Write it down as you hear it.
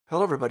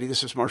Hello, everybody.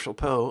 This is Marshall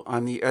Poe.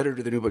 I'm the editor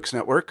of the New Books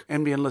Network.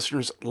 NBN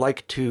listeners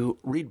like to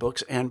read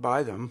books and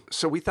buy them.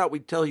 So we thought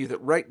we'd tell you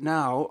that right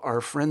now, our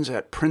friends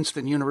at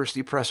Princeton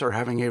University Press are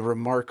having a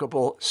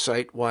remarkable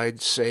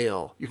site-wide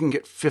sale. You can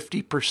get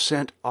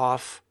 50%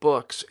 off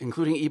books,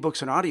 including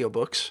ebooks and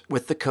audiobooks,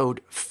 with the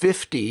code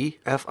 50,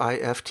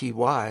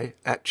 F-I-F-T-Y,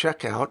 at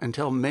checkout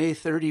until May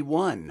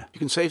 31. You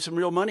can save some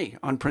real money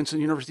on Princeton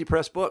University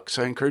Press books.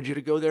 I encourage you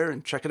to go there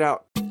and check it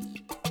out.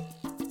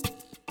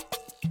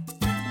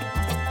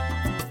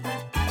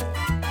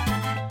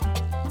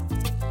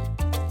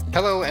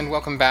 Hello and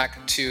welcome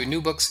back to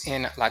New Books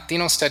in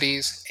Latino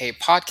Studies, a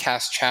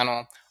podcast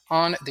channel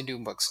on the New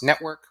Books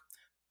Network.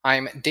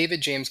 I'm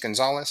David James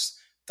Gonzalez,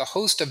 the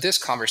host of this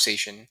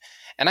conversation,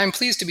 and I'm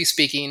pleased to be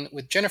speaking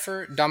with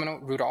Jennifer Domino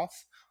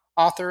Rudolph,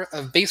 author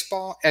of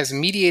Baseball as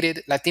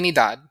Mediated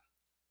Latinidad,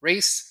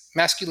 Race,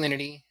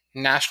 Masculinity,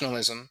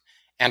 Nationalism,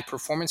 and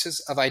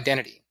Performances of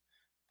Identity,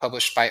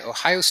 published by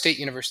Ohio State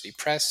University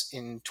Press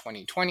in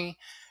 2020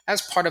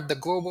 as part of the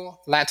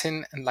Global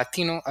Latin and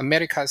Latino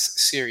Americas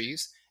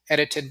series,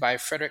 edited by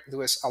Frederick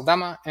Luis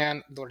Aldama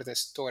and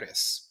Lourdes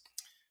Torres.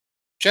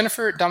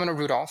 Jennifer Domino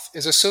Rudolph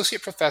is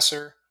Associate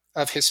Professor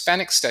of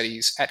Hispanic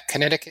Studies at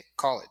Connecticut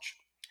College.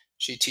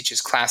 She teaches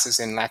classes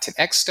in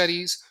Latinx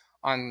Studies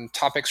on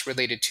topics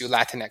related to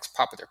Latinx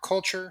popular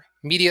culture,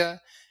 media,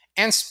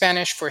 and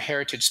Spanish for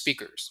heritage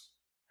speakers.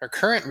 Her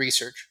current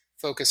research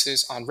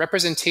focuses on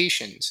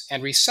representations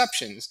and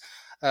receptions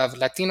of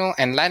Latino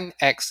and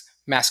Latinx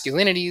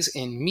masculinities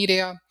in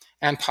media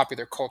and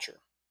popular culture.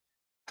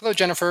 Hello,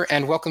 Jennifer,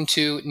 and welcome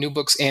to New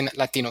Books in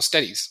Latino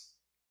Studies.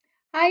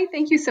 Hi,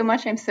 thank you so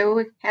much. I'm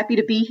so happy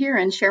to be here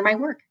and share my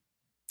work.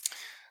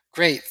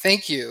 Great,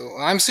 thank you.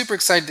 I'm super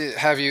excited to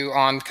have you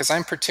on because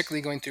I'm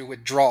particularly going through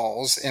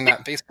withdrawals in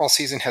that baseball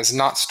season has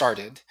not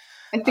started.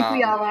 I think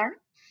we all are.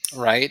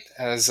 Right,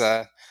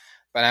 but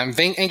I'm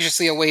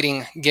anxiously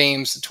awaiting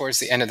games towards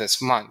the end of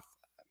this month.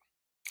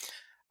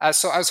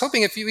 So I was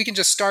hoping if we can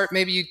just start,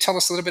 maybe you tell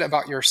us a little bit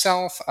about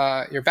yourself,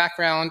 your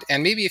background,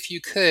 and maybe if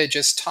you could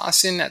just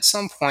toss in at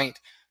some point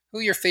who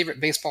your favorite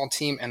baseball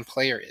team and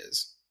player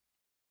is.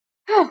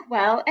 Oh,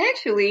 well,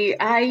 actually,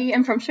 I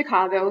am from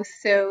Chicago,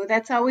 so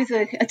that's always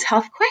a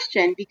tough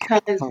question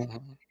because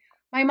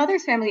my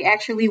mother's family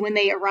actually, when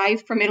they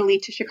arrived from Italy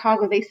to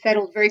Chicago, they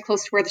settled very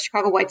close to where the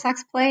Chicago White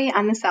Sox play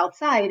on the south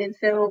side. And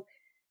so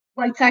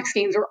White Sox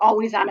games were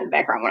always on in the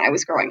background when I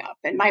was growing up.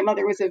 And my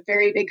mother was a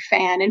very big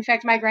fan. In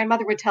fact, my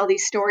grandmother would tell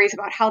these stories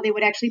about how they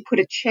would actually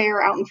put a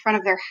chair out in front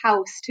of their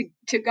house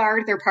to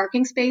guard their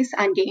parking space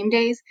on game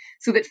days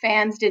so that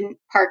fans didn't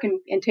park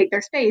and take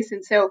their space.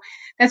 And so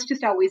that's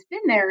just always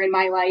been there in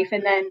my life.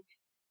 And then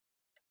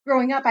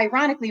growing up,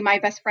 ironically, my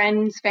best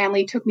friend's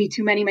family took me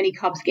to many, many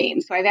Cubs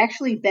games. So I've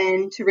actually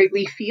been to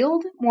Wrigley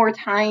Field more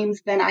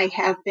times than I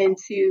have been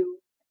to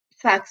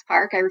Sox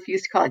Park. I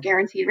refuse to call it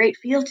Guaranteed Rate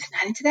Field, just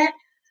not into that.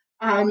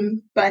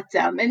 And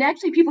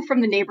actually people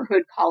from the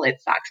neighborhood call it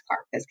Sox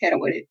Park. That's kind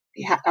of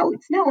how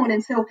it's known.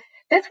 And so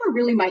that's where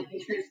really my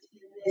interest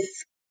in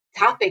this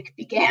topic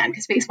began,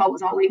 because baseball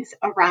was always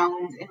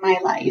around in my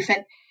life.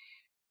 And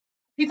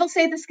people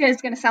say this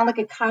is going to sound like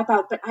a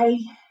cop-out, but I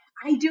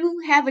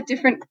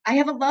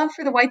have a love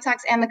for the White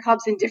Sox and the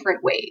Cubs in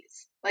different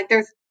ways. Like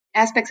there's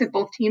aspects of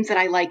both teams that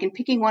I like, and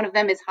picking one of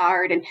them is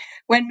hard. And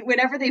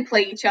whenever they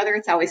play each other,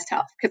 it's always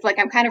tough because like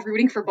I'm kind of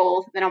rooting for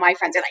both. And then all my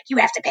friends are like, "You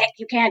have to pick.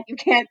 You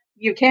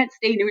can't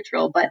stay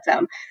neutral." But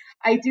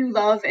I do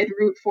love and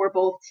root for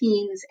both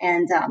teams.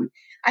 And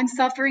I'm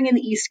suffering in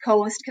the East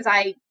Coast because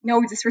I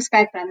no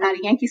disrespect, but I'm not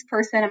a Yankees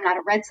person. I'm not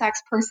a Red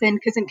Sox person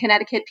because in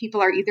Connecticut,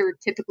 people are either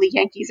typically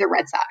Yankees or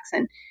Red Sox.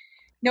 And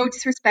no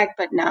disrespect,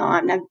 but no,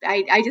 I'm not.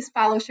 I just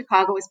follow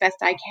Chicago as best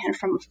I can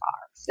from afar.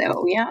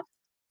 So yeah.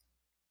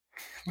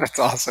 That's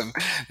awesome.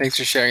 Thanks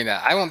for sharing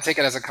that. I won't take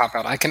it as a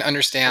cop-out. I can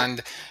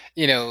understand,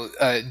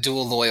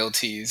 dual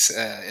loyalties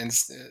and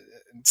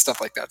stuff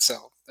like that.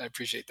 So I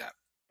appreciate that.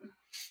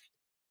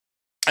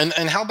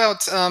 And how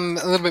about a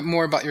little bit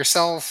more about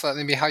yourself,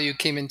 maybe how you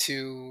came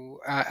into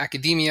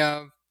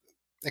academia,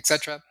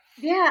 etc.?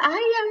 Yeah,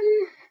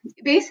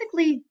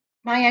 basically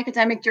my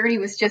academic journey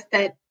was just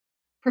that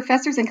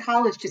professors in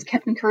college just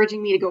kept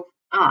encouraging me to go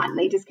on.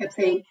 They just kept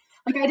saying,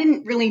 like, I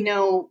didn't really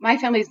know, my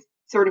family's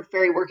sort of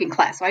very working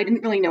class, so I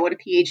didn't really know what a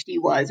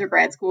PhD was or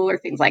grad school or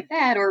things like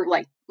that, or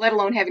like, let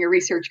alone having a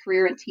research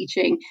career and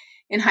teaching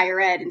in higher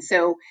ed. And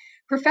so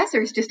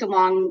professors just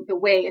along the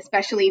way,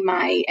 especially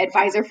my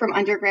advisor from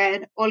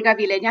undergrad, Olga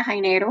Vilena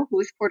Jainero, who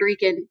was Puerto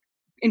Rican,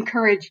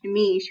 encouraged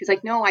me. She was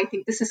like, no, I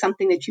think this is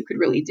something that you could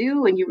really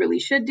do and you really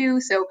should do.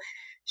 So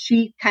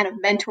she kind of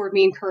mentored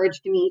me,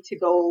 encouraged me to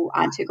go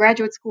on to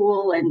graduate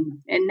school.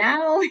 And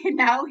now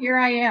here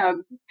I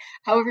am,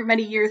 however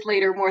many years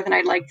later, more than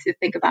I'd like to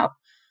think about.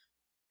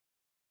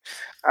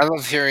 I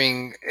love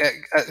hearing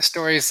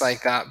stories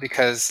like that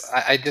because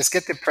I just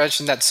get the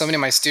impression that so many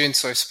of my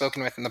students who I've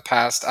spoken with in the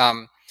past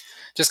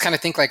just kind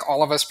of think like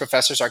all of us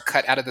professors are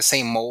cut out of the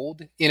same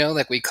mold,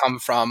 like we come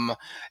from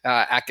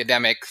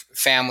academic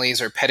families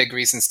or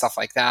pedigrees and stuff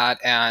like that.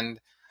 And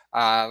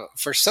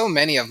For so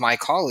many of my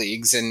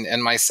colleagues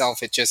and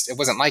myself, it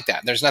wasn't like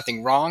that. There's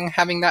nothing wrong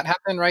having that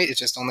happen, right? It's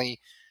just only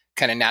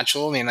kind of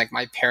natural. I mean, like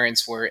my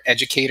parents were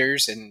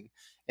educators in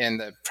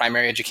the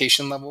primary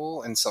education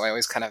level, and so I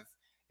always kind of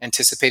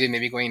anticipated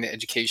maybe going into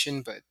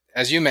education. But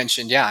as you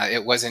mentioned, yeah,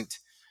 it wasn't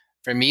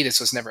for me. This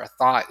was never a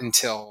thought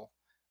until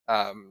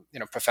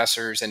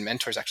professors and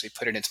mentors actually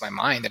put it into my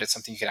mind that it's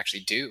something you could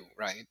actually do,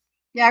 right?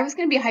 Yeah, I was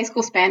going to be a high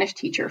school Spanish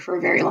teacher for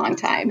a very long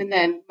time. And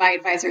then my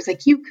advisor's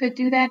like, you could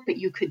do that, but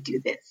you could do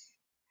this.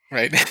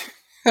 Right.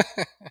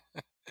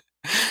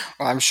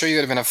 Well, I'm sure you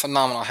would have been a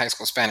phenomenal high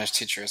school Spanish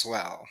teacher as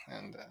well.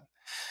 And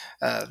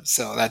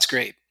so that's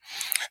great.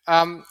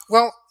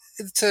 Well,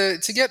 to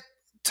get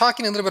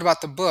talking a little bit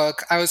about the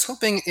book, I was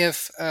hoping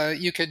if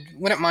you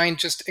wouldn't mind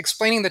just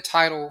explaining the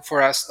title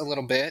for us a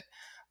little bit.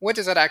 What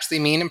does that actually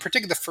mean? In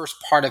particular, the first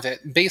part of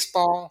it,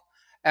 baseball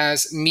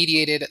as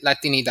mediated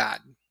Latinidad.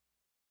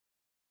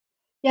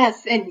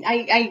 Yes, and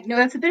I know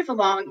that's a bit of a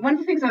long. One of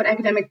the things about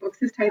academic books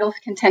is titles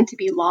can tend to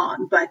be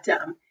long, but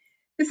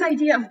this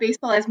idea of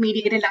baseball as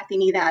mediated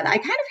Latinidad, I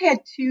kind of had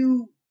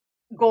two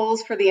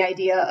goals for the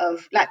idea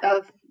of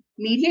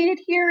mediated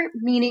here,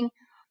 meaning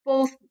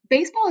both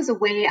baseball is a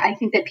way I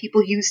think that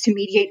people use to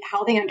mediate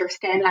how they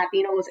understand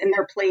Latinos and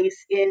their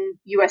place in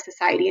U.S.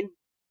 society,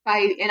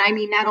 and I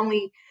mean not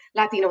only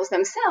Latinos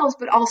themselves,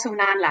 but also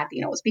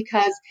non-Latinos,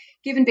 because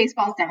given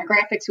baseball's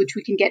demographics, which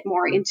we can get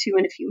more into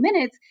in a few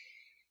minutes,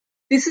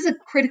 this is a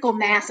critical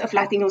mass of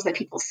Latinos that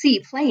people see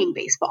playing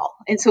baseball.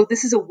 And so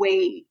this is a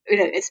way,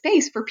 a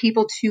space for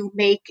people to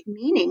make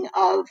meaning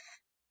of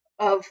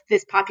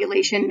this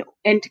population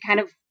and to kind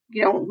of,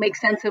 make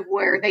sense of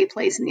where they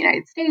place in the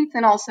United States,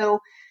 and also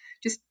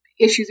just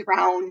issues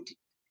around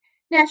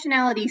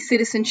nationality,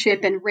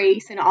 citizenship, and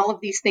race, and all of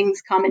these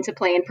things come into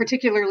play, and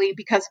particularly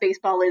because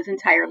baseball is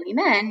entirely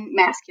men,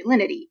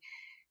 masculinity.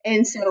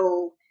 And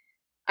so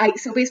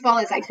baseball,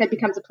 as I said,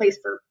 becomes a place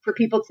for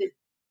people to,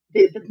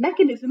 the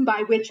mechanism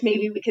by which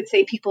maybe we could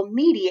say people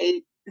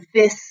mediate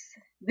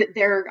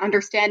their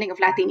understanding of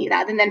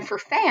Latinidad. And then for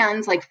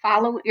fans,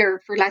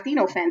 for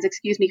Latino fans,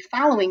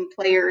 following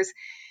players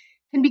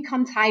can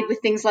become tied with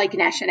things like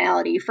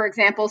nationality. For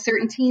example,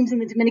 certain teams in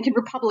the Dominican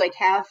Republic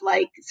have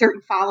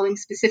certain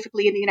followings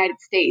specifically in the United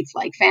States.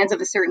 Like fans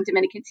of a certain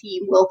Dominican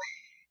team will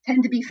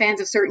tend to be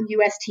fans of certain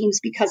U.S. teams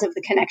because of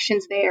the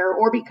connections there,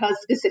 or because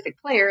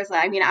specific players.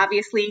 I mean,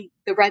 obviously,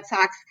 the Red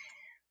Sox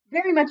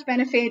very much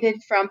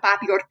benefited from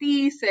Papi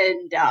Ortiz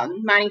and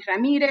Manny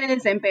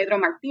Ramirez and Pedro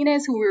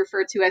Martinez, who we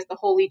referred to as the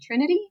Holy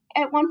Trinity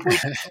at one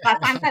point, La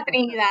Santa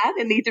Trinidad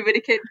in the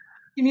Dominican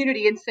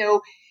community. And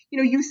so,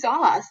 you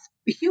saw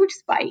a huge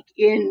spike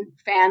in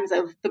fans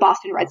of the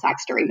Boston Red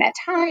Sox during that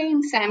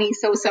time. Sammy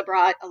Sosa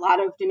brought a lot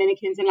of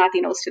Dominicans and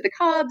Latinos to the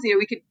Cubs.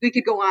 We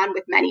could go on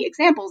with many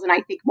examples, and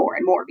I think more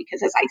and more,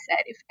 because as I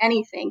said, if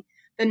anything,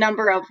 the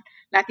number of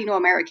Latino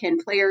American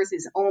players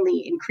is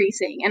only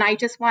increasing. And I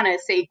just want to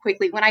say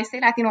quickly, when I say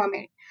Latino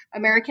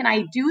American,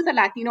 I do the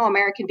Latino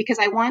American because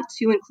I want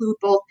to include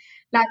both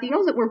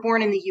Latinos that were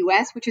born in the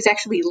U.S., which is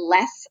actually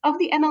less of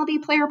the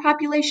MLB player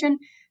population,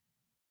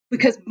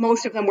 because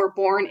most of them were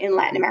born in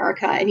Latin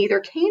America and either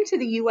came to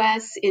the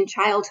U.S. in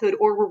childhood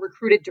or were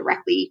recruited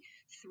directly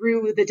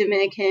through the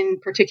Dominican,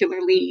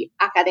 particularly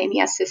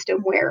academia system,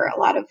 where a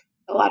lot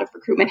of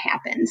recruitment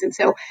happens. And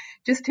so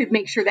just to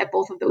make sure that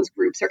both of those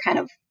groups are kind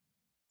of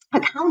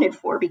accounted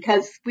for,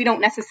 because we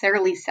don't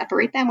necessarily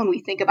separate them when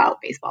we think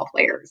about baseball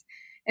players.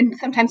 And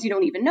sometimes you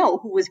don't even know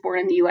who was born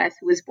in the U.S.,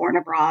 who was born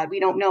abroad. We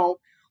don't know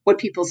what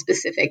people's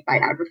specific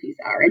biographies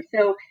are. And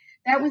so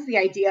that was the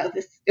idea of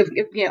this, of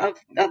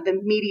the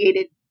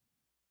mediated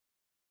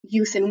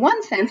use in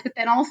one sense, but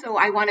then also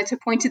I wanted to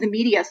point to the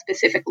media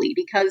specifically,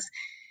 because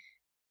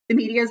the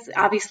media is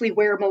obviously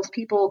where most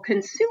people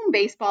consume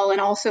baseball and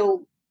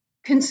also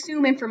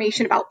consume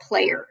information about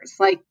players.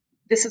 Like,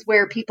 this is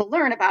where people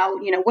learn about,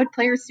 what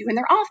players do in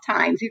their off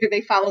times. Either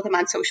they follow them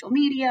on social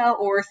media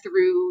or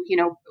through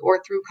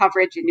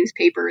coverage in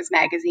newspapers,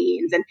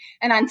 magazines,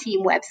 and on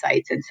team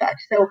websites and such.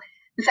 So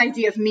this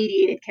idea of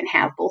mediated can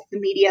have both the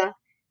media,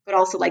 but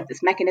also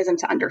this mechanism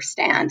to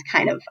understand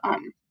kind of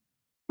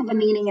the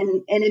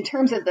meaning. And in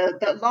terms of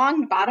the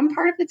long bottom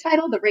part of the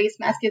title, the race,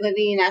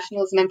 masculinity,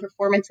 nationalism, and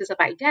performances of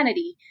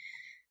identity,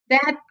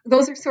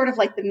 those are sort of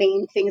the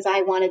main things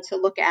I wanted to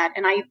look at.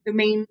 And the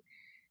main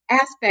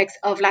aspects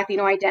of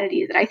Latino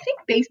identity that I think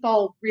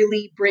baseball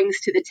really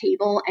brings to the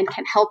table and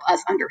can help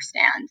us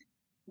understand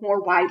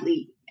more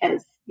widely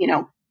as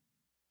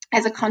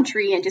a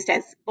country, and just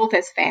as both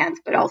as fans,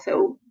 but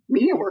also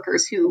media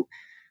workers who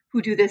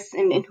do this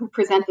and who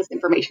present this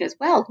information as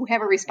well, who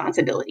have a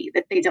responsibility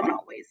that they don't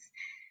always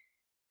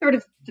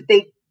that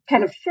they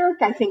kind of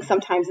shirk, I think,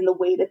 sometimes in the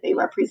way that they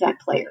represent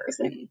players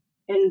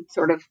and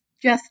sort of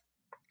just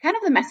kind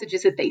of the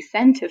messages that they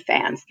send to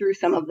fans through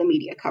some of the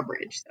media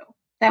coverage. So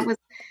that was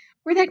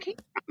where that came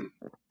from.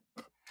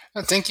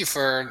 Well, thank you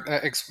for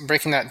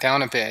breaking that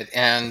down a bit.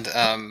 And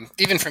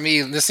even for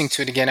me, listening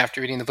to it again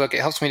after reading the book,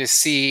 it helps me to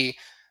see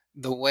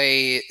the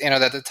way,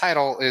 that the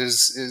title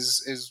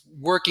is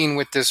working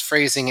with this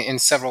phrasing in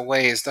several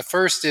ways. The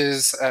first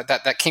is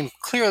that came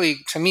clearly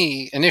to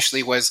me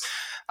initially was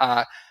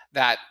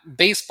that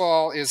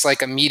baseball is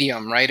like a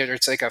medium, right?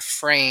 It's like a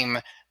frame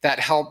that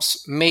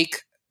helps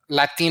make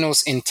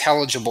Latinos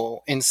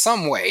intelligible in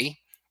some way,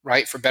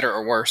 right, for better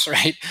or worse,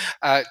 right,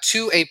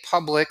 to a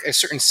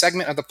certain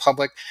segment of the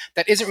public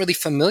that isn't really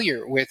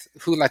familiar with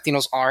who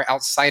Latinos are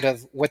outside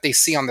of what they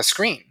see on the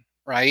screen,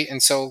 right?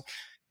 And so,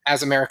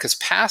 as America's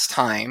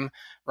pastime,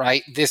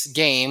 right, this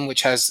game,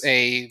 which has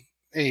a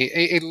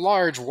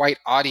large white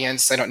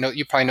audience, I don't know,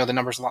 you probably know the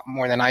numbers a lot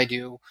more than I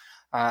do.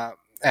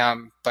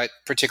 But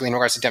particularly in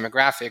regards to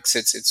demographics,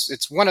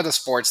 it's one of the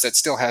sports that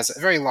still has a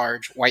very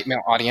large white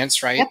male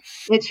audience, right? Yep,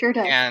 it sure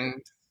does.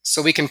 And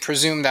so we can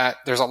presume that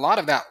there's a lot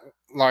of that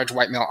large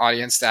white male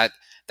audience that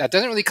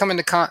doesn't really come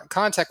into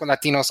contact with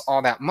Latinos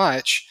all that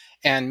much,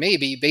 and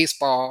maybe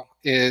baseball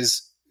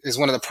is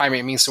one of the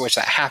primary means to which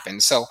that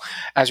happens. So,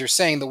 as you're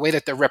saying, the way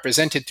that they're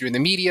represented through the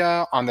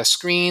media, on the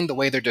screen, the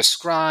way they're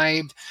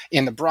described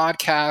in the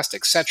broadcast,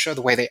 etc.,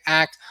 the way they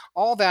act,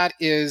 all that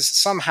is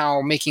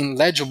somehow making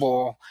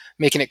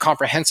it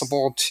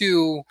comprehensible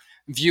to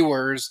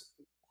viewers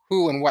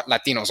who and what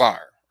Latinos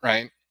are,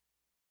 right?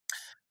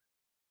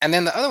 And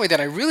then the other way that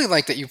I really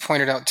like that you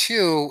pointed out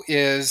too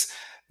is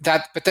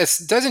that, but this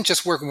doesn't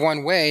just work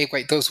one way,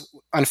 right? Those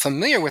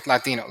unfamiliar with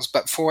Latinos,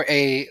 but for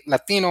a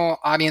Latino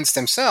audience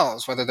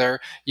themselves, whether they're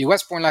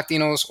U.S. born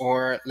Latinos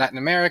or Latin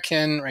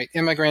American, right,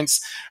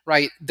 immigrants,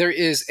 right? There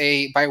is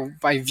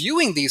by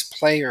viewing these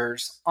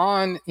players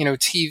on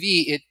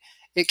TV,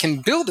 it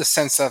can build a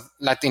sense of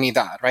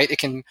Latinidad, right? It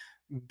can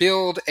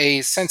build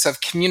a sense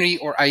of community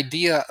or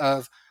idea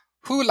of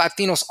who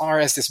Latinos are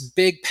as this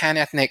big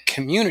pan-ethnic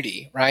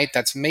community, right?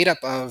 That's made up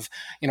of,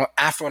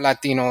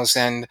 Afro-Latinos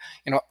and,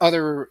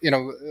 other,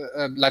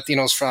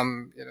 Latinos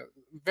from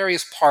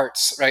various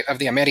parts, right, of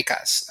the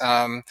Americas,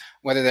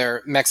 whether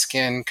they're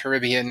Mexican,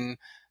 Caribbean,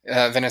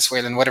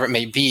 Venezuelan, whatever it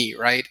may be,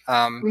 right?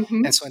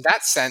 Mm-hmm. And so in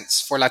that sense,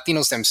 for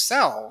Latinos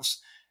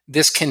themselves,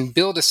 this can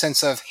build a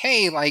sense of,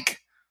 hey, like,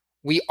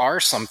 we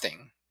are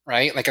something,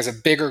 right? Like as a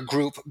bigger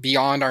group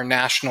beyond our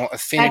national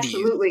affinities.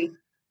 Absolutely.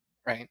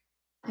 Right.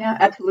 Yeah,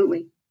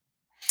 absolutely.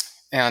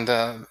 And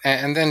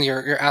then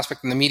your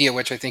aspect in the media,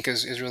 which I think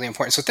is really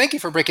important. So thank you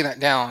for breaking that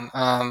down.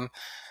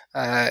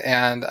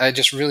 And I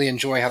just really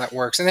enjoy how that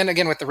works. And then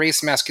again, with the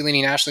race,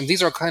 masculinity, nationalism,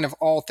 these are kind of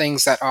all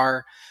things that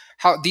are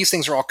how these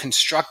things are all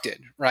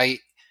constructed, right,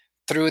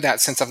 through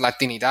that sense of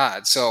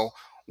Latinidad. So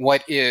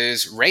what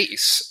is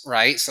race,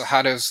 right? So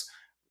how does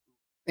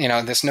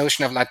this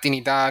notion of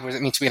Latinidad, what does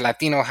it mean to be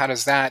Latino? How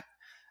does that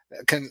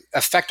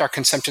affect our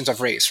conceptions of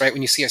race, right?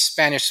 When you see a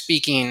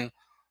Spanish-speaking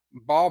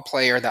ball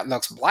player that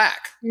looks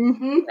black,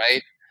 mm-hmm.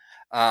 right?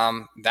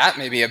 That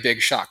may be a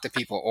big shock to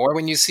people. Or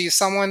when you see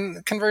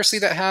someone, conversely,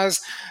 that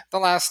has the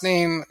last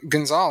name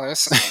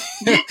Gonzalez,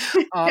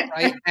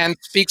 right, and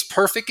speaks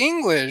perfect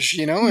English,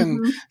 Mm-hmm.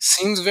 and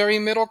seems very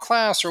middle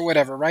class or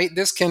whatever, right?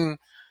 This can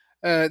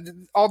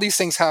all these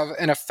things have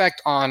an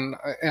effect on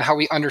how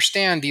we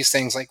understand these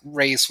things like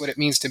race, what it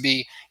means to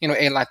be,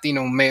 a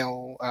Latino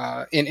male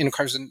in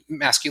terms of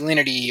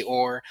masculinity,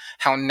 or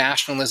how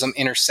nationalism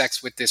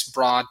intersects with this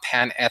broad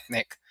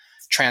pan-ethnic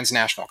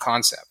transnational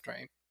concept,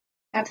 right?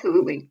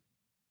 Absolutely.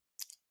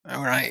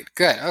 All right,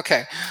 good.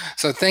 Okay,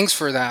 so thanks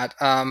for that.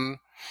 I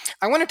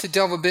wanted to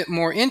delve a bit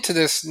more into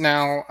this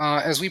now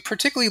as we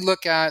particularly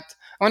look at,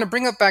 I want to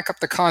bring back up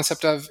the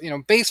concept of,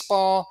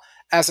 baseball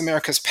as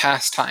America's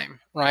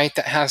pastime, right?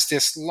 That has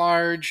this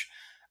large,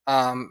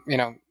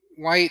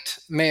 white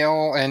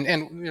male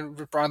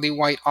and broadly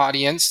white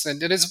audience,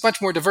 and it is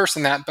much more diverse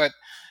than that, but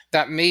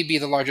that may be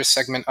the largest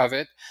segment of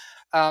it.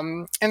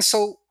 And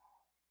so,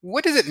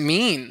 what does it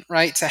mean,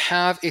 right, to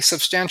have a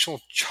substantial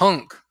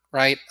chunk,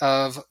 right,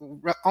 of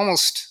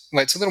almost,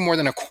 well, it's a little more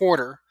than a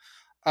quarter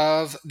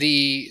of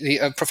the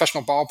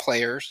professional ball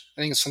players?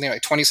 I think it's something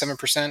like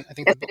 27%. I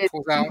think the book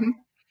pulls out,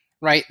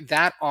 right,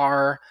 that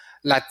are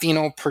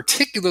Latino,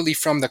 particularly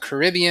from the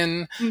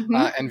Caribbean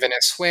and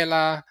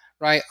Venezuela,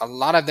 right? A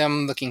lot of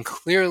them looking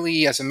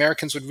clearly, as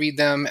Americans would read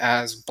them,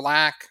 as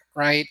black,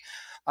 right?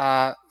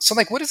 So,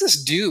 like, what does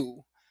this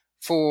do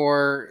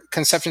for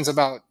conceptions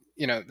about,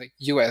 like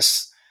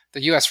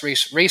the U.S.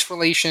 race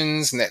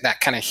relations and that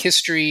kind of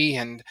history,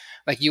 and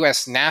like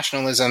U.S.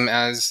 nationalism,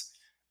 as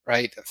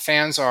right,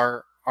 fans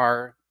are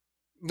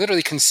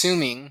literally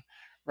consuming,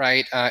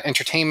 right,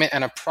 entertainment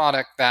and a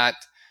product that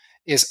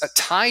is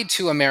tied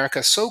to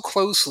America so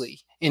closely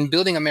in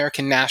building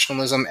American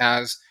nationalism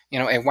as,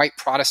 a white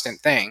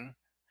Protestant thing,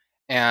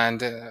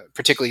 and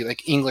particularly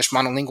like English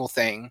monolingual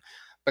thing.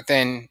 But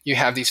then you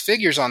have these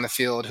figures on the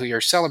field who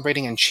you're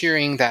celebrating and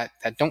cheering that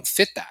don't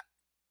fit that.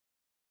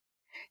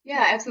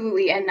 Yeah,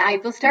 absolutely. And I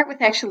will start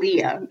with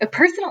actually a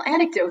personal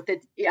anecdote that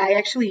I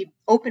actually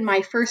opened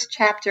my first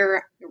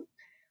chapter,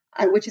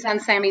 which is on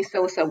Sammy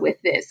Sosa, with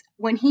this.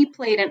 When he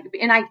played,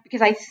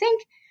 because I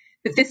think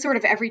that this sort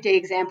of everyday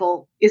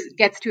example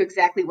gets to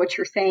exactly what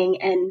you're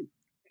saying, and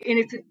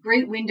it's a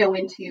great window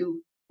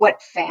into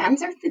what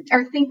fans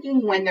are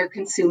thinking when they're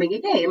consuming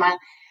a game.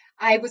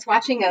 I was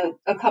watching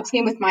a Cubs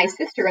game with my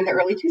sister in the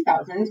early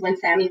 2000s when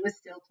Sammy was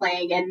still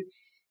playing. And,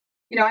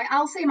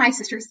 I'll say my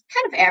sister's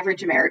kind of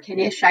average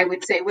American-ish, I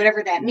would say,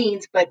 whatever that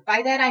means. But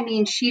by that, I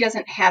mean she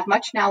doesn't have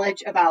much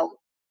knowledge about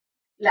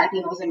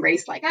Latinos and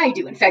race like I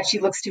do. In fact, she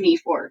looks to me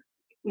for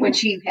when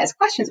she has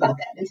questions about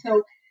that. And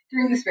so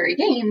during this very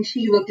game,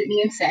 she looked at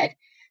me and said,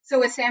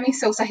 "So is Sammy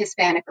Sosa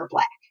Hispanic or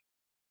Black?"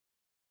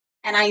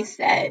 And I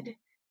said,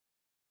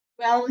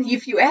 "Well,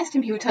 if you asked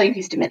him, he would tell you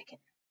he's Dominican."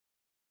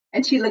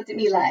 And she looked at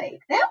me like,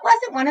 "That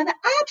wasn't one of the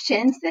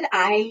options that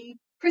I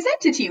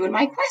presented to you in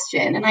my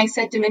question." And I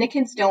said,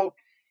 "Dominicans don't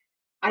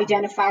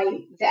identify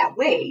that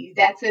way.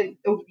 That's a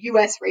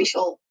U.S.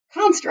 racial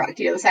construct,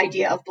 this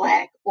idea of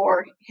Black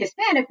or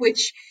Hispanic,"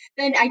 which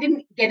then I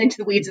didn't get into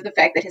the weeds of the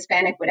fact that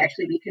Hispanic would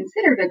actually be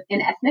considered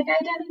an ethnic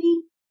identity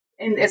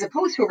and as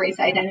opposed to a race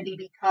identity,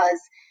 because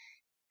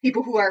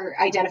people who are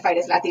identified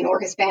as Latino or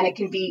Hispanic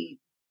can be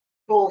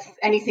both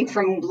anything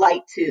from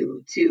light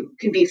to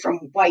can be from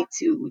white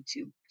to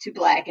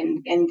Black,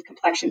 and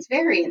complexions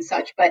vary and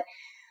such. But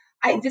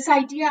this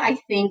idea, I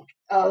think,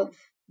 of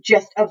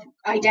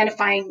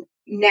identifying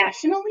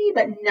nationally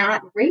but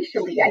not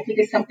racially, I think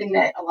is something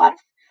that a lot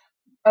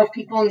of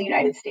people in the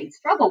United States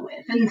struggle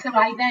with. And so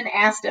I then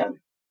asked a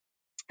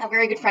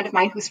very good friend of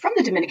mine who's from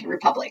the Dominican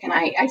Republic, and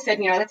I said,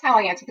 that's how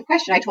I answered the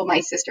question. I told my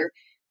sister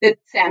that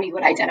Sammy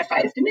would identify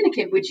as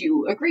Dominican. Would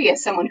you agree,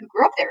 as someone who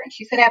grew up there? And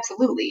she said,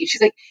 absolutely.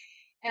 She's like,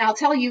 and I'll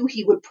tell you,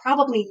 he would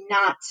probably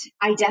not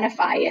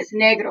identify as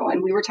negro.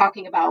 And we were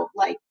talking about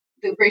like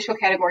the racial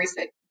categories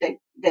that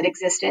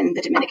exist in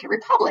the Dominican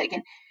Republic,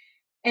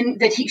 and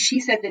that she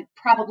said that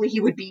probably he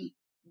would be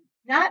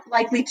not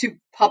likely to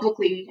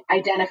publicly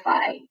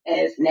identify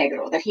as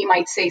negro, that he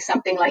might say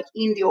something like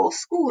indio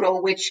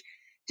oscuro, which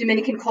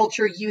Dominican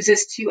culture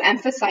uses to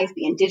emphasize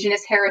the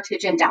indigenous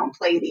heritage and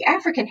downplay the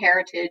African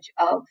heritage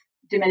of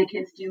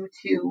Dominicans due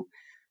to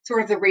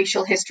sort of the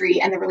racial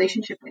history and the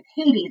relationship with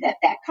Haiti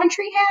that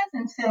country has.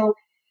 And so,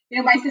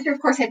 my sister,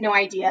 of course, had no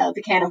idea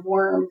the can of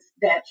worms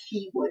that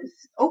she was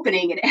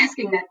opening and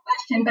asking that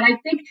question. But I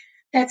think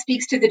that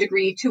speaks to the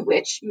degree to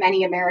which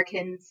many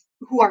Americans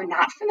who are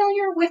not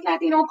familiar with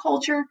Latino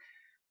culture,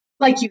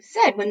 like you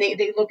said, when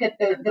they look at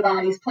the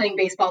bodies playing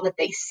baseball that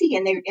they see,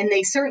 and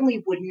they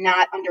certainly would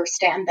not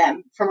understand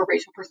them from a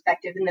racial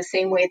perspective in the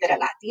same way that a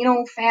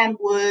Latino fan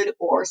would,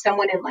 or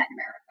someone in Latin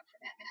America for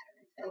that matter.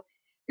 So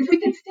if we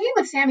can stay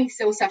with Sammy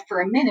Sosa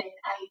for a minute,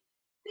 I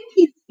think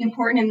he's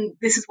important, and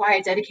this is why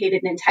I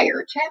dedicated an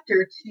entire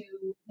chapter to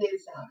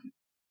his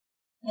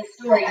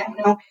story. I don't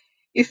know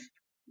if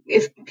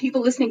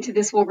people listening to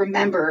this will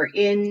remember,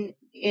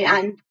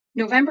 on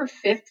November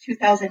 5th,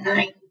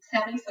 2009,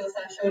 Sammy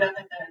Sosa showed up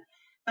at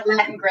the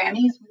Latin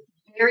Grammys with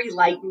very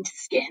lightened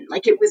skin.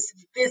 Like, it was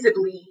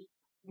visibly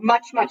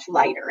much, much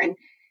lighter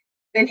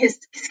than his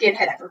skin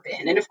had ever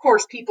been. And of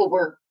course, people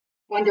were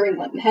wondering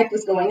what the heck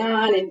was going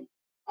on. And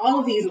all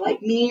of these like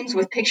memes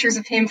with pictures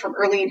of him from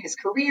early in his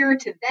career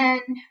to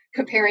then,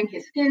 comparing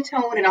his skin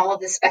tone, and all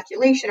of this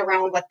speculation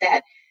around what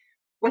that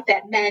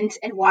meant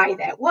and why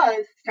that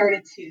was,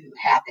 started to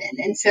happen.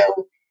 And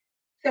so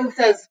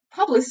Sosa's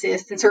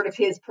publicist and sort of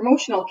his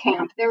promotional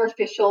camp, their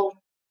official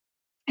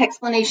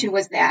explanation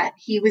was that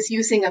he was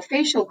using a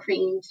facial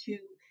cream to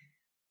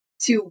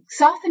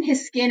soften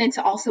his skin and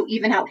to also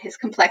even out his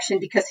complexion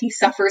because he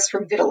suffers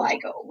from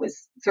vitiligo,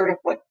 was sort of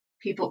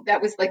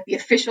that was like the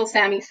official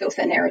Sammy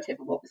Sosa narrative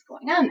of what was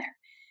going on there.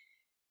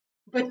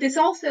 But this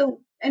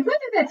also, and whether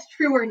that's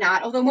true or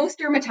not, although most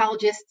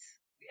dermatologists,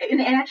 and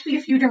actually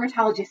a few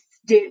dermatologists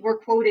were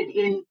quoted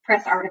in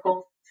press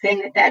articles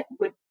saying that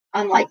would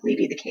unlikely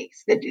be the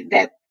case,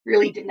 that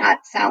really did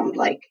not sound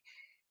like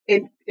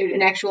an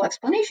actual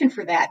explanation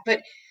for that.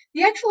 But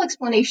the actual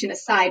explanation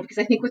aside, because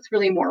I think what's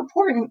really more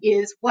important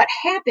is what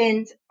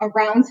happened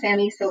around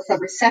Sammy Sosa,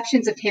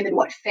 receptions of him, and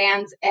what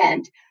fans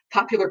and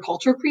popular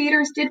culture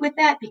creators did with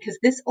that, because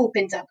this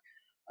opens up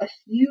a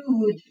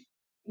huge,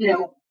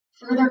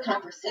 further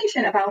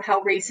conversation about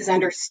how race is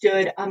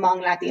understood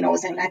among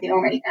Latinos and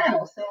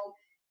Latinoamericanos. So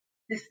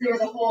there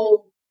was a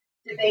whole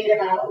debate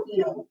about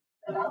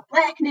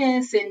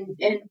Blackness and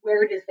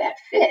where does that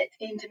fit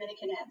in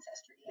Dominican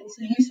ancestry. And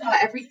so you saw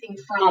everything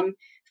from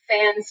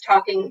fans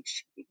talking,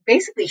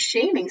 basically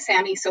shaming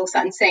Sammy Sosa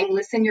and saying,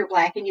 listen, you're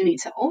Black and you need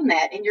to own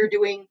that. And you're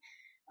doing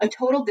a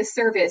total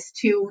disservice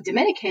to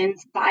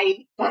Dominicans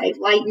by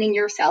lightening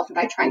yourself and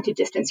by trying to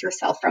distance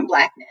yourself from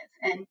Blackness.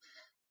 And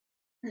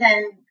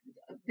then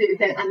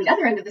on the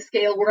other end of the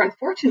scale were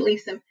unfortunately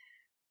some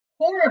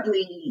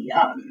horribly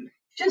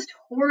just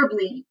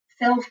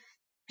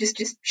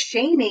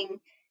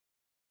shaming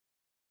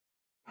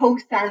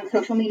posts on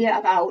social media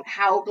about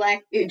how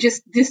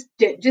just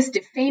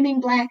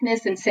defaming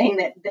Blackness and saying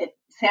that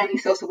Sammy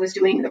Sosa was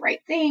doing the right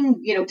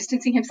thing,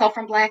 distancing himself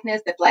from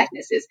Blackness, that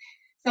Blackness is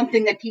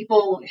something that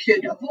people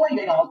should avoid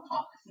at all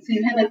costs. And so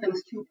you had like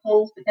those two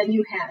poles, but then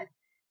you had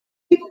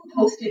people who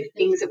posted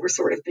things that were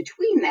sort of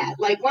between that.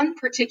 Like one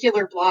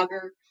particular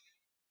blogger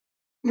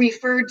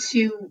referred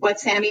to what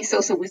Sammy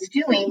Sosa was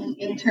doing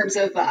in terms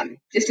of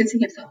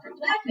distancing himself from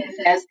Blackness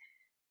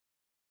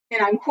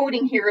and I'm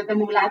quoting here, the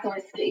mulatto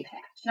escape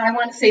hatch. Now, I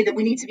want to say that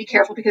we need to be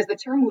careful because the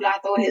term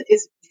mulatto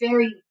is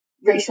very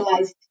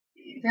racialized,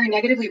 very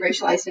negatively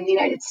racialized in the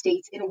United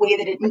States in a way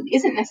that it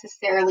isn't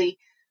necessarily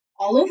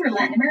all over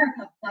Latin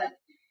America.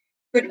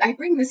 But I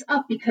bring this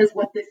up because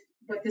what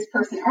this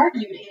person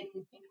argued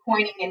in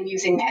coining and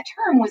using that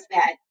term was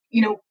that,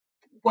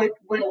 what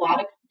a lot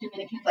of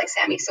Dominicans like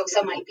Sammy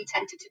Sosa might be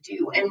tempted to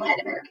do, and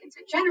Latin Americans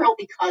in general,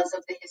 because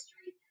of the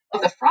history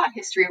of the fraught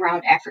history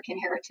around African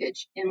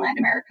heritage in Latin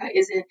America,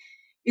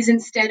 is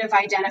instead of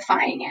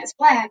identifying as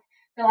Black,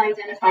 they'll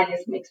identify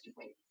as mixed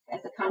race,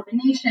 as a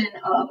combination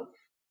of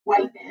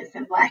whiteness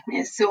and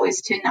Blackness, so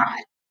as to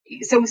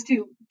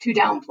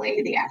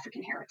downplay the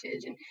African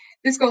heritage. And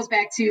this goes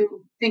back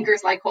to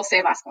thinkers like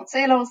Jose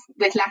Vasconcelos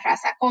with La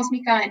Raza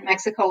Cósmica in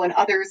Mexico and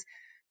others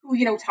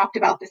who, talked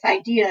about this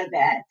idea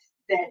that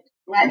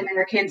Latin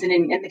Americans, and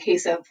in the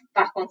case of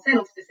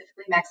Vasconcelos,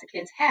 specifically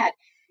Mexicans, had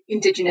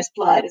indigenous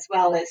blood as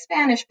well as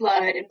Spanish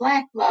blood and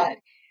Black blood,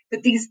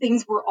 but these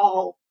things were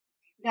all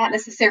not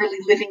necessarily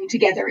living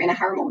together in a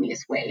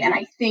harmonious way. And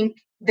I think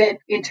that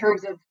in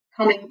terms of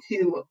coming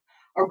to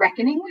a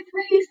reckoning with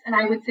race, and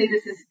I would say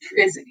this is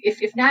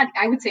if not,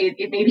 I would say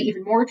it may be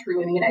even more true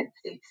in the United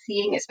States,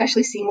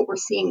 especially seeing what we're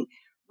seeing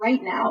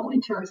right now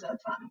in terms of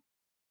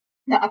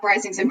the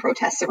uprisings and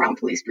protests around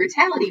police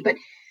brutality. But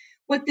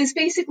what this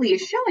basically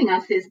is showing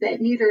us is that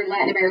neither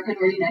Latin America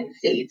nor the United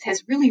States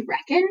has really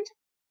reckoned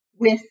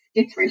with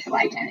its racial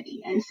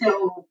identity. And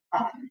so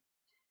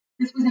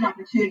this was an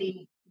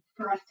opportunity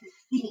for us to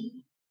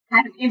see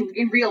kind of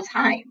in real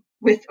time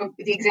with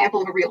the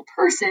example of a real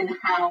person,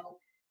 how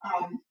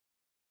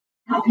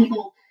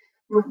people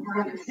were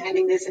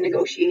understanding this and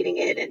negotiating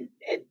it and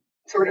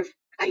sort of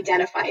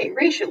identifying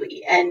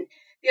racially. And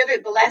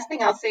the last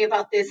thing I'll say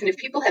about this, and if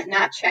people have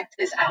not checked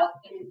this out,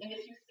 and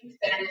if you speak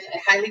Spanish, I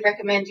highly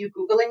recommend you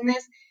Googling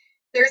this.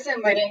 There's a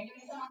merengue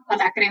song called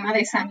La Crema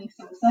de Sammy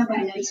Sosa by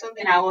Nelson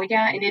de la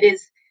Hoya, and it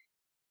is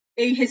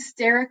a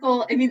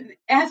hysterical,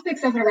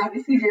 aspects of it are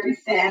obviously very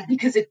sad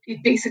because it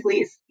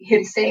basically is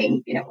him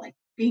saying, like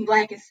being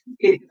Black is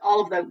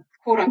all of the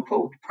quote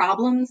unquote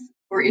problems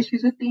or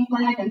issues with being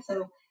Black. And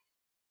so,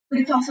 but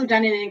it's also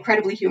done in an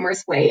incredibly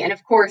humorous way. And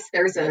of course,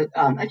 there's a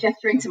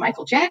gesturing to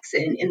Michael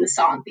Jackson in the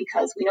song,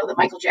 because we know that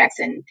Michael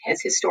Jackson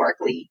has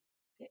historically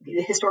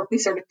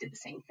sort of did the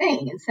same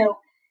thing. And so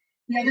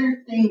the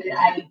other thing that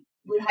I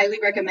would highly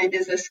recommend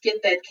is a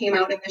skit that came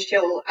out in the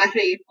show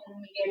Arreír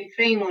con Miguel y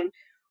Fremon,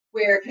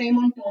 where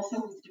Fremon, also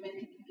who's a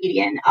Dominican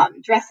comedian,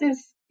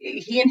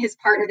 he and his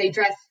partner, they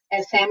dress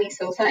as Sammy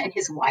Sosa and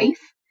his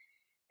wife.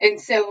 And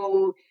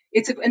so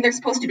and they're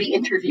supposed to be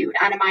interviewed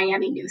on a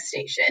Miami news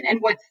station.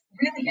 And what's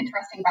really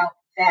interesting about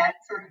that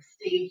sort of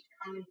staged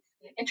comedy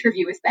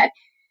interview is that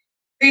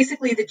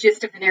basically the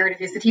gist of the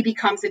narrative is that he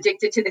becomes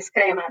addicted to this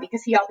crema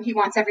because he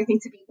wants everything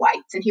to be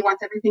white and he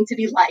wants everything to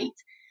be light.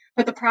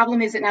 But the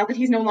problem is that now that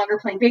he's no longer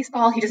playing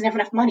baseball, he doesn't have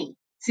enough money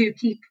to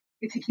keep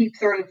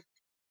sort of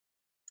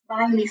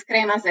buying these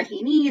cremas that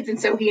he needs. And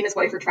so he and his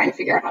wife are trying to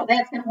figure out how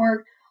that's going to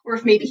work, or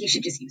if maybe he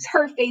should just use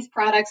her face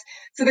products.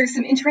 So there's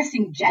some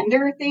interesting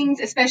gender things,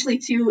 especially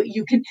too,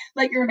 you can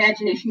let your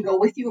imagination go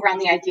with you around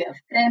the idea of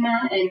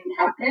crema and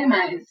how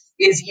crema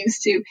is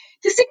used to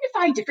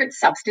signify different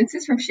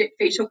substances, from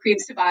facial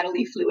creams to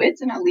bodily fluids.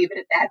 And I'll leave it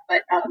at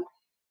that.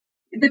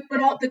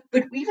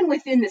 But even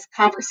within this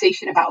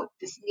conversation about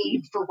this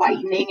need for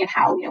whitening and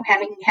how,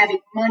 having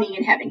money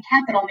and having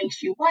capital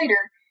makes you whiter,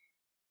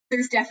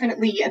 there's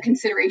definitely a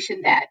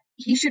consideration that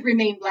he should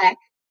remain Black,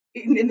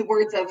 in the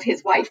words of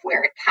his wife,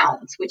 where it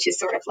counts, which is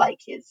sort of like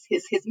his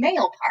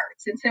male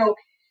parts. And so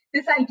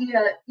this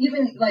idea,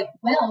 even like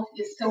wealth,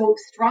 is so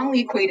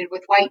strongly equated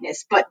with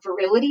whiteness, but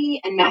virility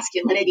and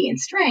masculinity and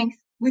strength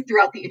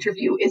throughout the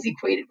interview is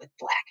equated with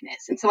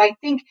Blackness. And so I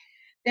think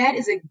that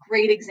is a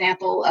great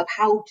example of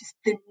how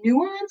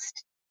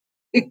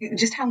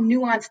how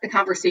nuanced the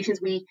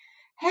conversations we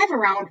have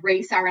around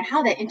race are, and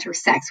how that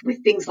intersects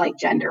with things like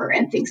gender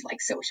and things like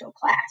social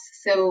class.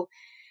 So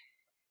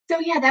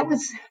yeah, that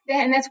was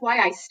that, and that's why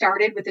I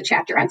started with the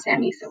chapter on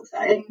Sammy Sosa.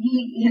 And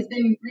he has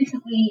been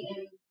recently,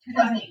 in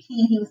 2018,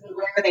 he was in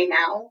Where Are They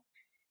Now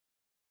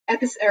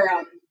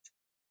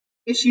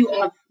issue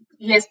of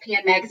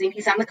ESPN magazine.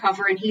 He's on the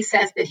cover, and he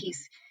says that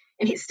he's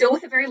still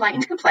with a very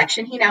lightened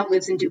complexion. He now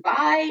lives in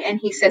Dubai, and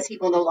he says he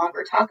will no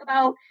longer talk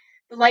about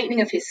the lightening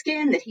of his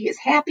skin, that he is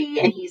happy,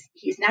 and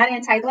he's not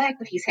anti-Black,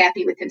 but he's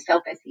happy with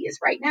himself as he is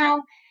right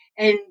now.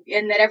 And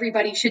that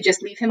everybody should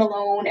just leave him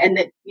alone, and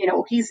that,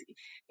 he's,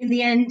 in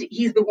the end,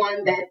 he's the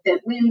one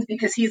that wins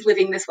because he's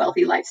living this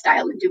wealthy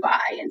lifestyle in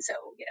Dubai. And so,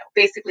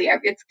 basically,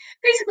 it's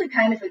basically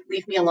kind of like,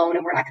 leave me alone,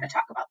 and we're not going to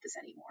talk about this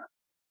anymore.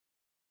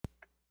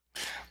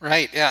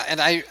 Right. Yeah.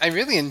 And I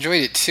really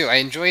enjoyed it too. I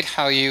enjoyed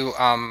how you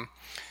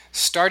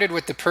started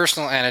with the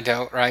personal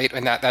anecdote, right?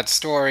 And that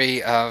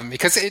story,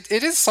 because it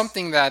is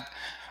something that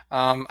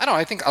I don't know.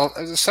 I think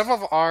several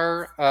of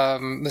our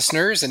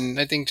listeners, and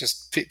I think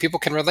just people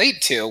can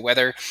relate to,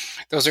 whether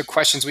those are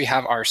questions we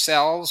have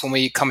ourselves when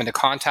we come into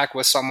contact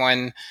with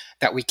someone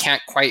that we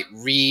can't quite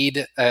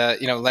read,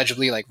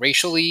 legibly, like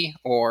racially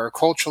or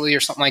culturally or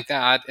something like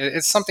that.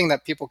 It's something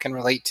that people can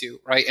relate to,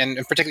 right? And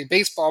particularly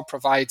baseball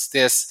provides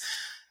these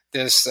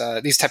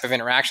type of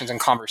interactions and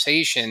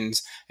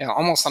conversations,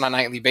 almost on a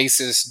nightly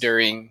basis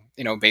during,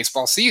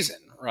 baseball season,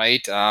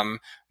 right?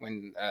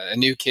 When a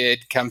new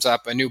kid comes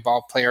up, a new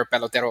ball player,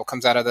 pelotero,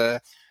 comes out of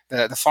the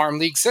farm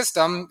league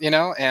system,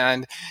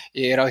 and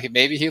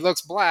maybe he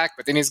looks black,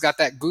 but then he's got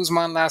that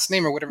Guzman last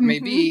name or whatever it may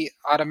be.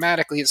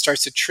 Automatically, it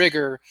starts to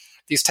trigger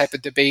these type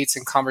of debates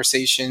and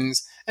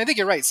conversations. And I think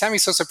you're right. Sammy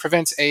Sosa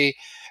presents a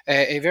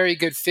very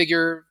good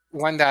figure,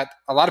 one that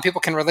a lot of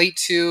people can relate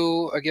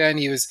to. Again,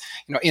 he was,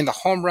 in the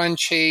home run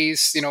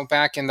chase,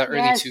 back in the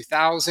early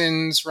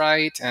 2000s,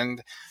 right?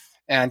 And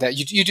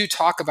you do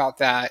talk about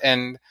that,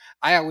 and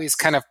I always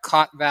kind of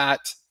caught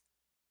that.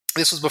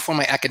 This was before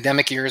my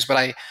academic years,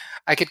 but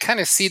I could kind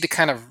of see the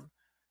kind of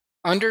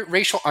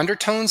racial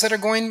undertones that are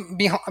going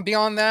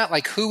beyond that,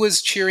 like who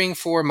was cheering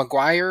for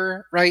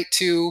McGwire, right,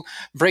 to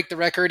break the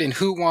record, and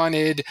who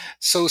wanted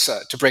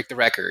Sosa to break the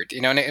record,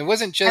 and it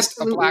wasn't just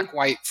a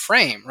black-white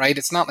frame, right?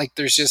 It's not like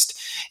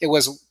it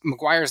was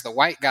McGwire's the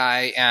white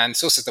guy and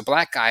Sosa's the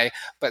black guy,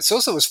 but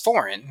Sosa was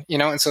foreign,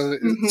 and so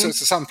to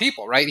some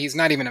people, right, he's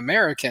not even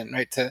American,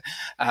 right?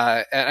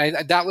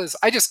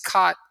 I just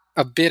caught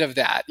a bit of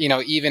that,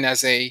 even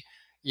as a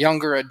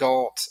younger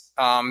adult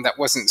that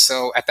wasn't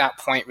so at that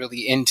point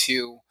really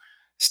into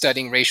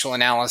studying racial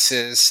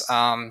analysis.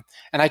 And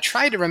I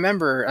tried to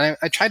remember,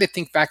 I tried to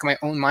think back in my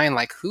own mind,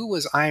 like who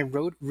was I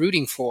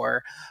rooting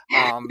for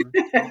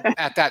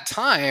at that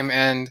time?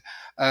 And,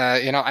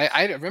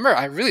 I remember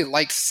I really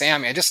liked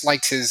Sammy. I just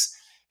liked his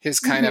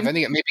kind of, I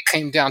think it maybe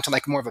came down to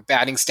like more of a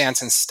batting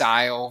stance and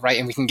style, right?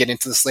 And we can get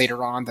into this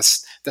later on, the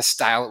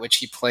style at which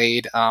he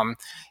played.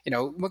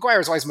 McGwire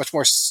was always much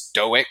more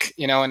stoic,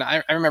 and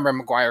I remember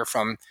McGwire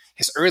from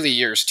his early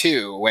years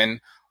too,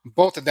 when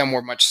both of them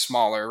were much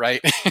smaller,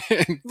 right?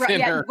 Right,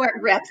 yeah,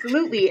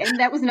 absolutely. And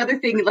that was another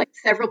thing, like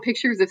several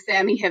pictures of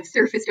Sammy have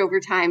surfaced over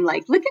time.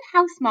 Like, look at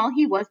how small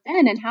he was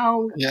then and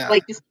how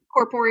like just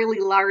corporeally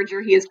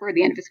larger he is for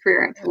the end of his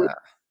career. Absolutely.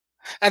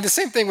 Yeah. And the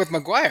same thing with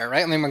McGwire,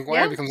 right? I mean,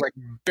 McGwire becomes like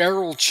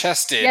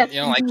barrel-chested,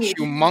 like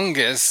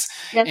humongous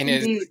in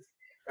his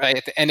right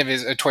at the end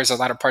of towards the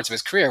latter parts of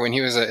his career when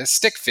he was a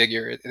stick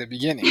figure at the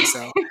beginning.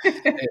 So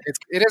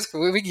it is.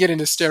 We can get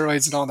into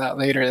steroids and all that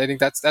later. I think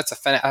that's a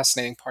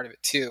fascinating part of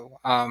it too.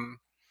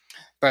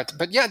 But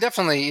yeah,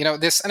 definitely,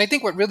 this, and I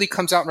think what really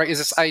comes out right is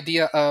this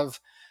idea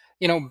of,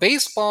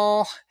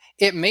 baseball.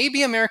 It may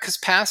be America's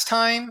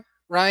pastime,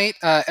 right?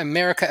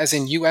 America as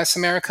in U.S.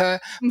 America,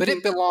 but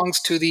it belongs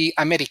to the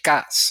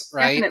Americas,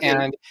 right?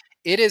 Definitely. And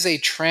it is a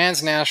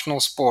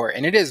transnational sport,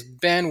 and it has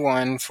been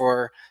one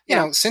for,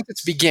 since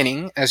its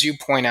beginning, as you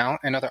point out,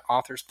 and other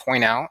authors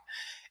point out.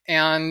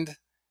 And,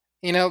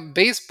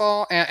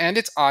 baseball and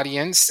its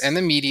audience and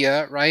the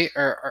media, right,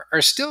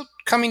 are still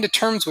coming to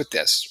terms with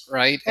this,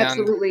 right?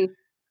 Absolutely. And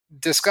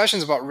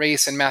discussions about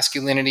race and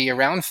masculinity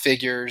around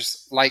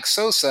figures like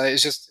Sosa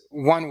is just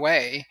one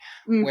way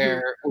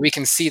where we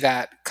can see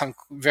that come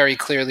very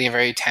clearly and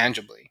very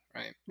tangibly,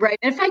 right? Right.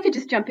 And if I could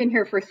just jump in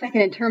here for a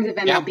second in terms of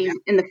MLB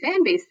and the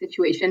fan base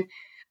situation.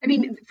 I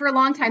mean, for a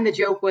long time, the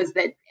joke was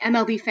that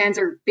MLB fans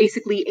are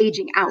basically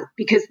aging out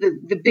because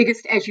the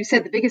biggest, as you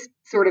said, the biggest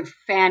sort of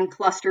fan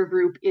cluster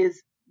group is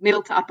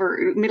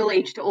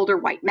middle-aged to older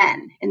white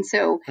men. And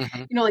so,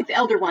 like the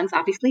elder ones,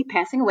 obviously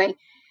passing away.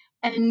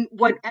 And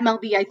what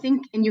MLB, I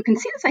think, and you can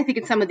see this, I think,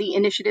 in some of the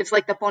initiatives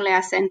like the Ponle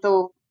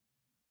Acento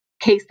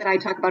case that I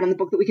talk about in the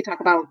book that we could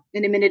talk about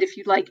in a minute if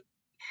you'd like.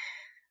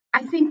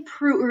 I think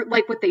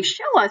like what they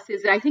show us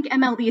is that I think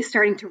MLB is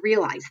starting to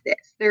realize this.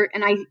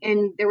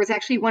 And there was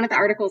actually one of the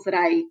articles that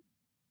I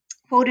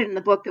quoted in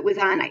the book that was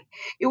on.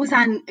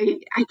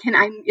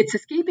 It's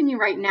escaping me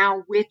right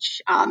now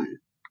which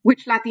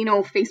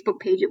Latino Facebook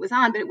page it was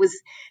on, but it was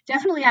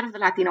definitely out of the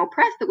Latino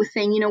press that was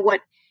saying, you know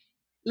what,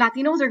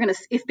 Latinos are going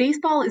to, if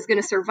baseball is going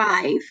to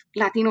survive,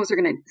 Latinos are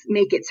going to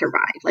make it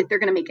survive. Like they're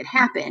going to make it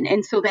happen.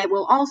 And so that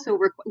will also,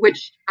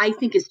 which I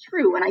think is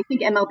true. And I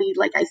think MLB,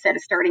 like I said,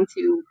 is starting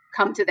to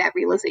come to that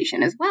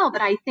realization as well.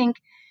 But I think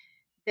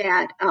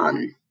that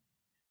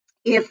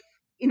if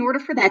in order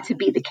for that to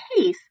be the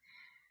case,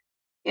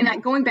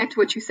 and going back to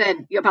what you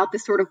said about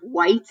this sort of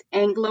white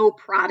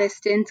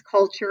Anglo-Protestant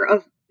culture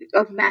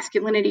of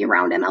masculinity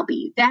around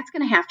MLB, that's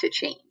going to have to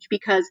change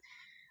because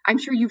I'm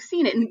sure you've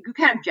seen it and you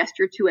kind of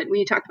gestured to it when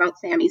you talked about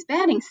Sammy's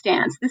batting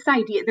stance. This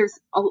idea, there's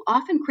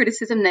often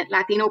criticism that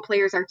Latino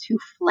players are too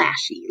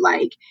flashy,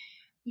 like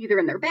either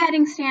in their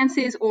batting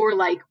stances or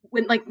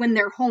when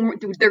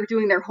they're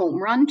doing their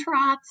home run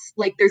trots.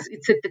 Like there's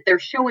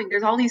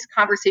all these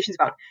conversations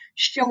about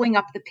showing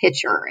up the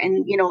pitcher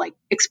and, like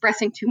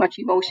expressing too much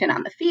emotion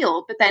on the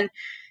field. But then,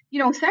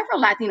 several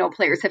Latino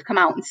players have come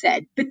out and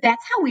said, but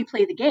that's how we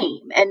play the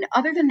game. And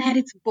other than that,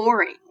 it's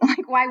boring.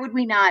 Like, why would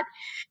we not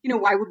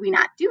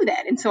do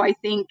that? And so I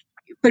think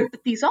but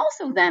these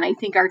also then, I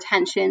think, are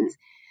tensions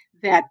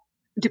that,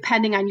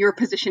 depending on your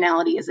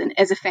positionality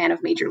as a fan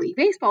of Major League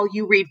Baseball,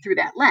 you read through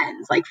that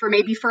lens. Like for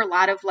a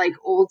lot of like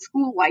old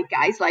school white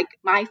guys, like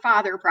my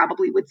father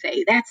probably would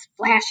say, that's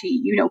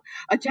flashy.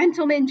 A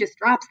gentleman just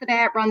drops the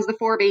bat, runs the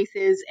 4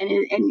 bases,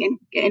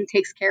 and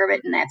takes care of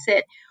it, and that's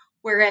it.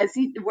 Whereas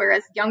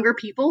younger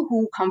people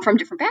who come from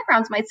different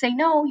backgrounds might say,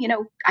 no,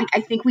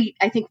 I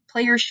think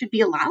players should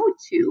be allowed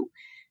to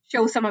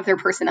show some of their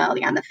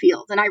personality on the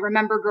field. And I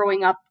remember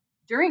growing up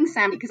during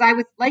Sammy, because I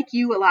was like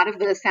you, a lot of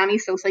the Sammy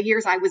Sosa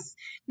years, I was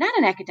not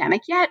an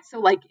academic yet.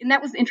 So and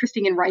that was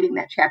interesting in writing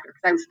that chapter,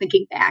 because I was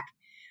thinking back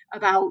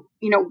about,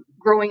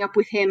 growing up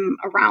with him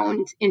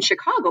around in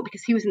Chicago,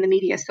 because he was in the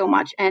media so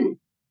much. And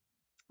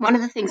one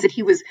of the things that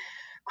he was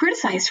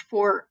criticized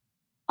for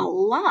a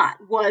lot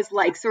was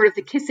like sort of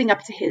the kissing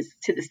up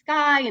to the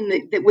sky, and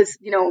that was,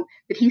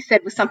 that he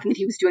said was something that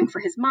he was doing for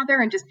his mother,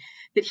 and just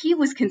that he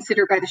was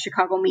considered by the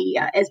Chicago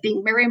media as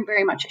being very,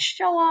 very much a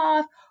show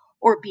off,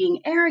 or being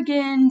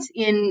arrogant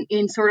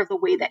in sort of the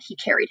way that he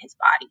carried his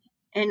body.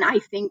 And I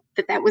think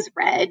that was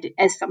read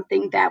as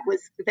something that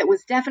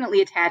was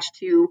definitely attached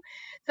to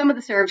some of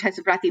the stereotypes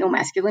of Latino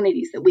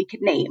masculinities that we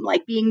could name,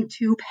 like being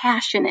too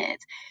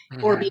passionate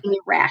or being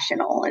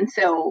irrational. And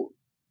so,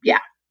 yeah.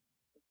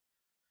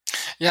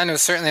 Yeah, no,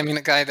 certainly. I mean,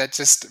 a guy that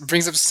just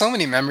brings up so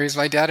many memories.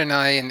 My dad and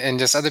I, and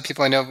just other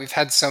people I know, we've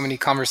had so many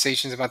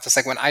conversations about this,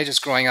 like when I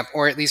just growing up,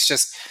 or at least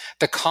just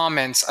the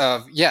comments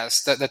of,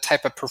 yes, the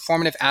type of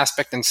performative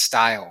aspect and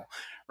style,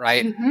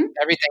 right? Mm-hmm.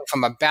 Everything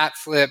from a bat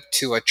flip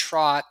to a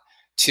trot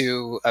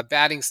to a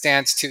batting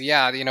stance to,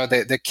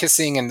 the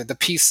kissing and the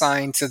peace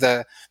sign to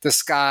the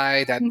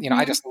sky that,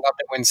 I just loved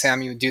it when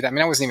Sammy would do that. I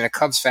mean, I wasn't even a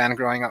Cubs fan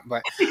growing up,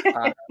 but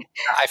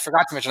I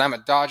forgot to mention I'm a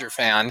Dodger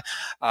fan.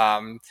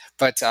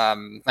 But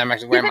I'm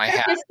actually wearing my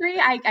hat. History,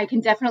 I can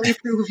definitely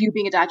approve of you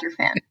being a Dodger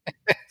fan.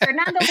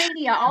 Fernando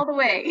Mania all the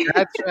way.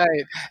 That's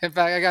right. In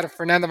fact, I got a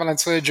Fernando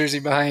Valenzuela jersey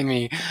behind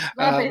me.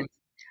 Love it.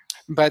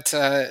 But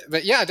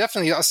yeah,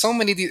 definitely. So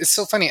many of these, it's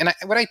so funny. And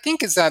what I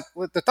think is that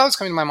what the thought was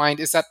coming to my mind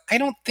is that I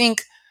don't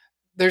think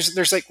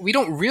there's like, we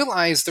don't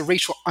realize the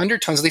racial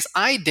undertones. At least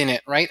I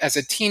didn't, right? As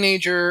a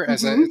teenager,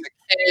 as a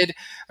kid,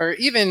 or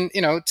even,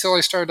 till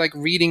I started like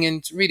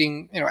reading,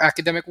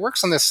 academic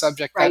works on this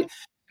subject, right.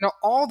 That,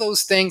 all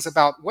those things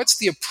about what's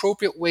the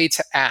appropriate way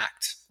to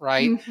act,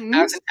 right?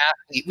 As an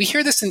athlete. We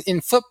hear this in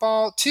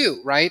football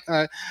too, right?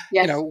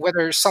 Yes.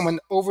 Whether someone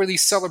overly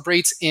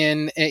celebrates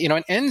in,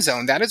 an end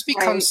zone, that has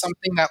become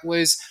something that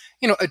was,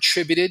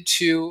 attributed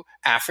to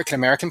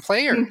African-American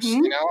players. I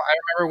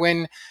remember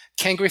when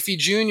Ken Griffey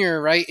Jr.,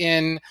 right,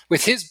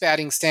 with his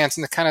batting stance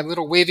and the kind of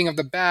little waving of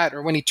the bat,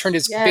 or when he turned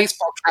his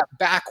baseball cap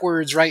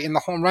backwards, right, in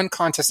the home run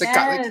contest, it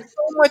got like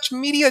so much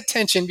media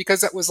attention because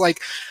that was like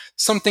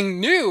something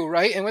new,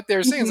 right? And what they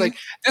were saying is like,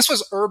 this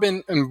was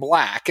urban and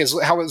black is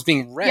how it was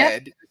being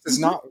read. This is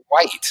not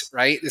white,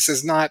 right? This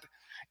is not,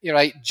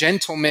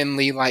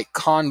 gentlemanly like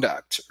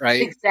conduct,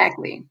 right?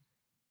 Exactly.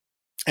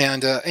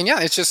 And yeah,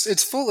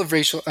 it's full of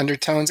racial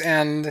undertones.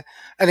 And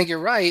I think you're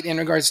right in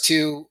regards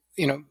to,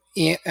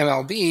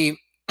 MLB,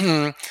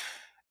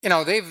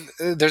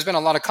 there's been a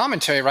lot of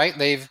commentary, right?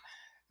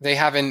 They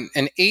have an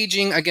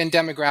aging, again,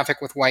 demographic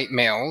with white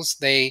males.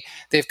 They've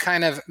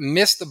kind of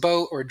missed the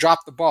boat or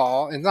dropped the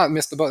ball, and not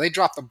missed the boat. They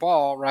dropped the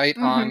ball, right,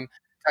 on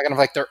kind of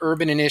like their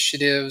urban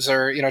initiatives,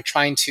 or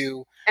trying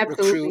to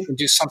recruit and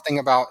do something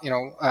about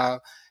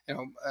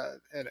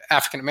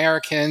African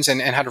Americans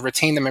and how to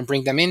retain them and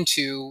bring them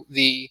into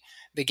the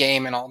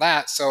game and all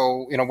that.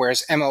 So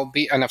whereas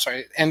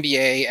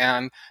NBA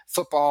and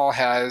football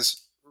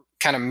has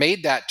kind of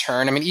made that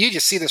turn. I mean, you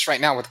just see this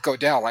right now with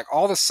Goodell. Like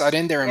all of a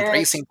sudden, they're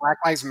embracing Black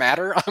Lives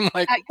Matter. I'm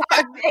like,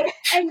 what?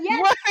 And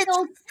yet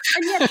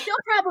still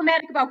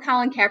problematic about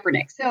Colin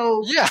Kaepernick.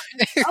 So yeah,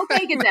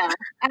 okay, Goodell.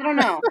 I don't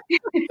know.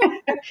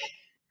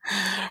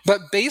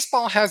 But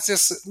baseball has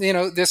this,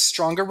 this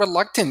stronger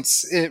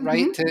reluctance,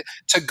 right,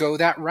 to go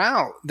that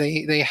route.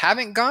 They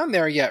haven't gone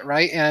there yet,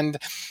 right? And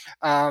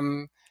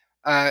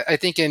I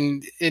think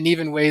in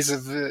even ways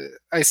of,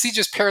 I see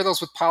just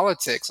parallels with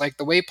politics, like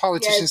the way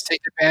politicians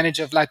take advantage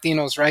of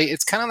Latinos, right?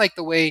 It's kind of like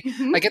the way,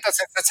 I get that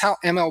sense that's how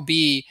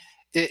MLB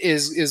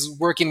is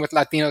working with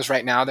Latinos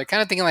right now. They're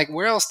kind of thinking like,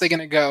 where else are they going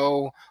to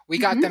go? We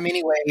got them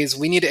anyways.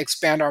 We need to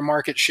expand our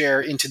market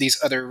share into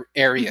these other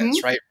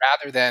areas, right?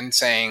 Rather than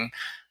saying,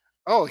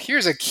 oh,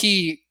 here's a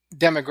key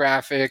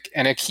demographic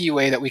and a key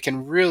way that we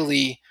can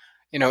really,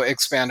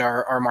 expand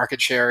our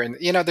market share. And,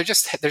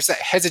 there's that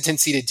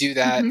hesitancy to do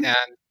that. And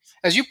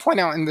as you point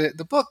out in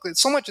the book,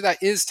 so much of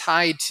that is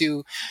tied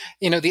to,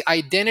 the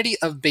identity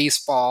of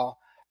baseball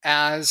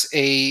as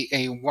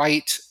a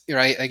white,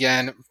 right,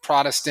 again,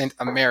 Protestant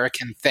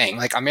American thing,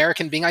 like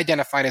American being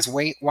identified as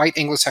white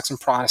Anglo-Saxon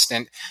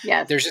Protestant.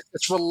 Yes. There's just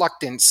this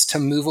reluctance to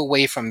move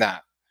away from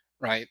that,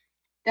 right?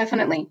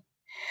 Definitely.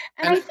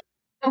 And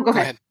go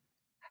ahead.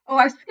 Oh,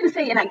 I was going to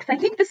say, because I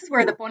think this is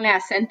where the Ponle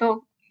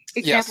Acento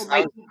example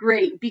might be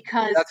great,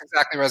 because that's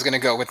exactly where I was going to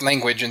go with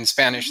language in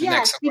Spanish.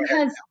 Yes,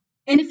 because,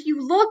 and if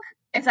you look,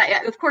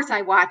 of course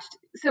I watched,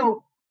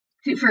 so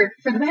for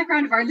the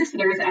background of our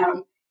listeners,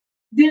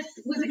 this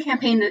was a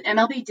campaign that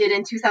MLB did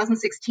in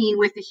 2016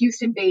 with the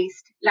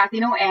Houston-based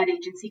Latino ad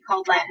agency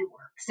called Latin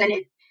Works.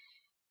 And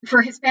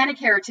for Hispanic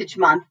Heritage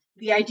Month,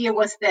 the idea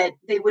was that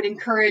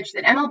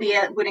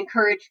MLB would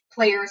encourage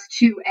players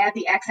to add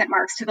the accent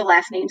marks to the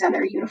last names on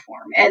their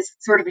uniform as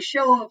sort of a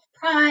show of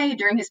pride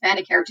during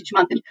Hispanic Heritage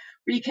Month and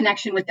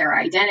reconnection with their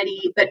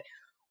identity. But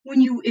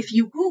if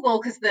you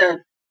Google,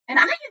 and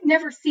I had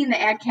never seen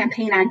the ad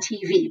campaign on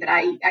TV, but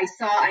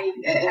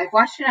I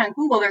watched it on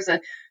Google. There's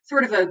a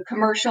sort of a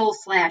commercial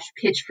 /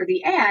 pitch for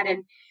the ad.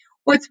 And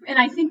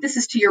I think this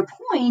is to your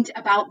point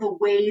about the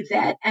way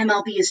that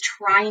MLB is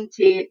trying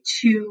to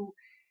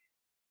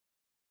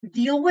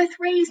deal with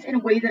race in a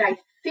way that I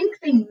think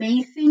they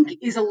may think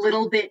is a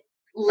little bit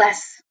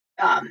less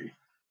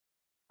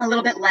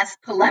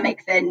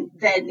polemic than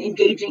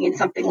engaging in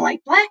something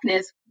like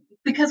Blackness,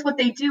 because what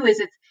they do is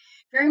it's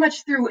very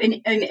much through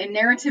a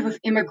narrative of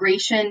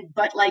immigration,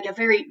 but like a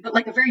very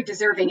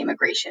deserving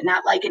immigration,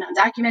 not like an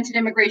undocumented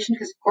immigration,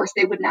 because of course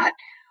they would not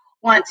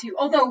want to,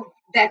 although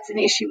that's an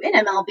issue in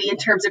MLB in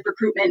terms of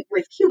recruitment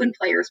with Cuban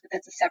players, but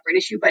that's a separate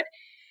issue. But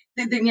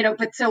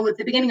so at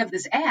the beginning of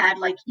this ad,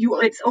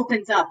 it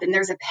opens up and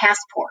there's a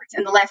passport,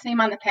 and the last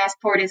name on the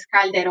passport is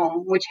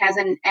Calderon, which has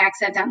an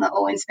accent on the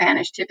O in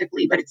Spanish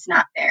typically, but it's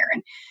not there.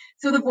 And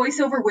so the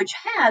voiceover, which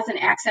has an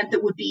accent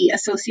that would be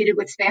associated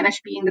with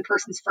Spanish being the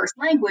person's first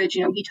language,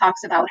 he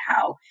talks about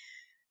how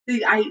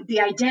the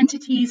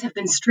identities have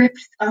been stripped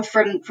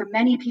from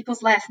many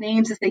people's last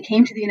names as they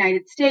came to the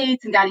United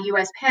States and got a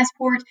U.S.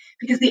 passport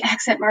because the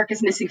accent mark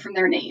is missing from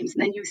their names.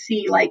 And then you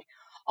see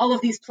all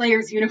of these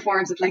players'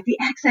 uniforms with the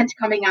accent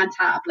coming on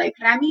top, like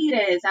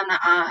Ramirez on the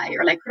I,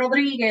 or like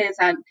Rodriguez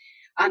on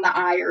the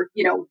I, or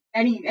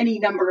any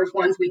number of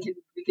ones we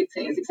could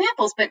say as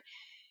examples. But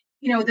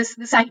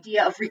this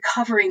idea of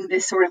recovering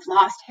this sort of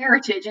lost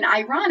heritage, and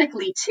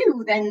ironically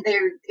too, then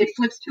it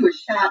flips to a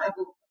shot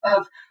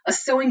of a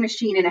sewing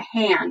machine in a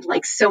hand,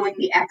 sewing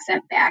the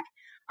accent back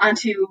on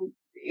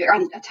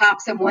atop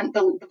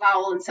the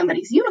vowel in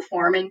somebody's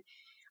uniform. And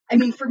I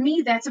mean, for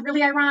me, that's a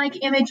really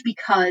ironic image,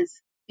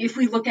 because if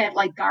we look at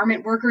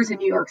garment workers in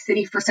New York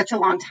City for such a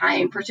long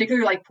time,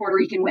 particularly Puerto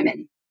Rican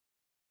women,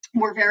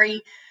 were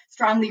very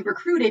strongly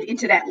recruited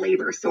into that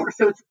labor source.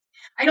 So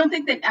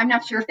I'm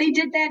not sure if they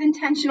did that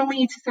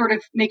intentionally to sort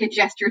of make a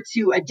gesture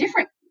to a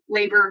different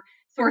labor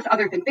source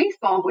other than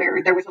baseball,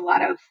 where there was a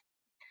lot of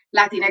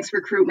Latinx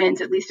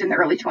recruitment, at least in the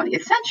early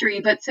 20th century.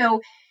 But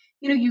so,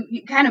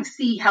 you kind of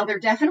see how they're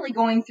definitely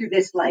going through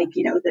this,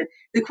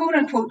 the quote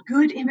unquote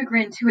good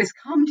immigrant who has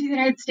come to the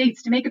United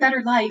States to make a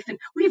better life. And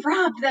we've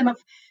robbed them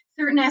of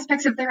certain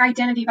aspects of their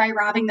identity by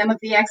robbing them of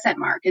the accent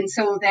mark. And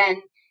so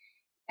then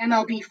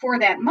MLB for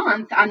that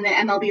month on the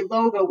MLB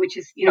logo, which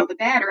is, the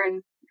batter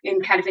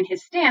in kind of in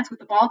his stance with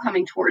the ball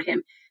coming toward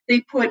him,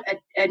 they put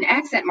an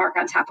accent mark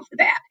on top of the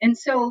bat. And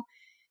so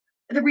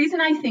the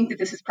reason I think that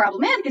this is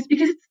problematic is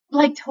because it's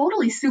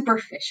totally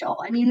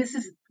superficial. I mean, this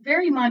is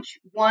very much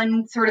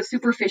one sort of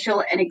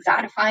superficial and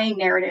exotifying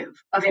narrative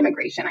of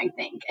immigration, I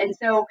think. And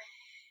so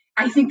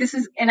I think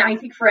I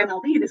think for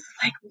MLB, this is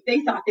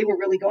they thought they were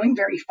really going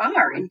very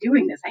far in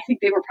doing this. I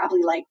think they were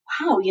probably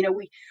wow,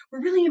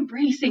 we're really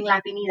embracing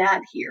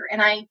Latinidad here.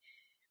 And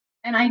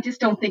I just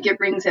don't think it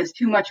brings us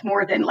too much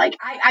more than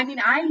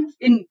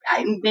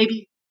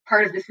maybe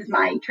part of this is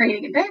my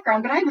training and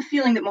background, but I have a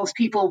feeling that most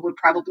people would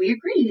probably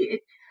agree.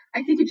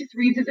 I think it just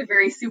reads as a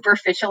very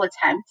superficial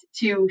attempt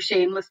to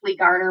shamelessly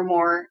garner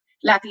more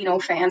Latino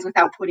fans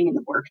without putting in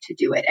the work to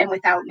do it, and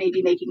without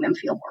maybe making them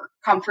feel more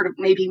comfortable,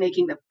 maybe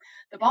making the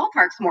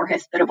ballparks more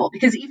hospitable.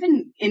 Because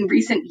even in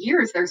recent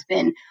years, there's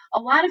been a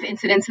lot of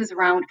incidences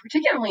around,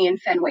 particularly in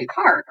Fenway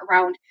Park,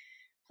 around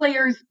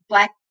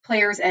Black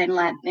players and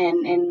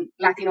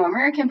Latino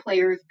American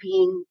players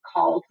being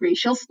called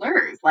racial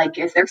slurs,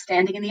 as they're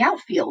standing in the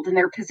outfield in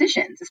their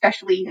positions,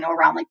 especially,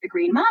 around the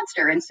Green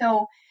Monster. And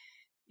so,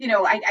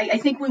 I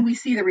think when we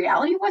see the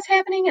reality of what's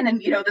happening, and then,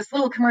 this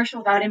little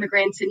commercial about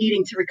immigrants and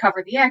needing to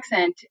recover the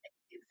accent,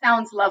 it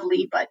sounds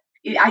lovely, but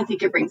I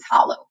think it rings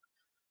hollow.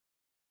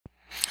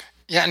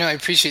 Yeah, no, I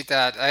appreciate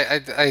that.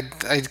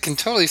 I can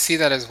totally see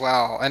that as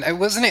well. And it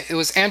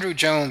was Andrew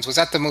Jones. Was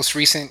that the most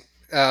recent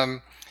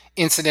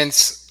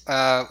incidents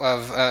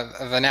of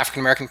an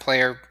African American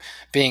player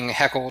being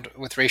heckled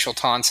with racial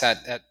taunts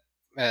at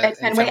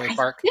Fenway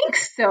Park? I think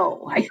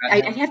so. I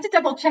have to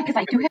double check, because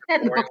I do have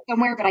that in the book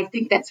somewhere, but I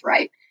think that's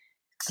right.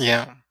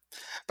 Yeah.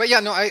 But yeah,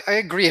 no, I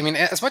agree. I mean,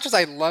 as much as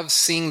I love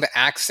seeing the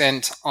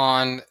accent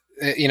on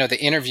the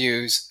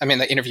interviews,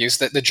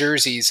 the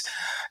jerseys,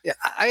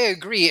 I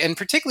agree. And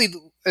particularly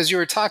as you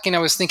were talking, I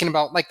was thinking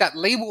about that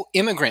label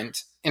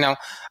immigrant,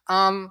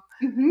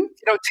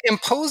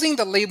 imposing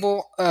the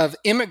label of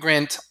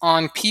immigrant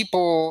on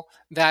people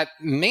that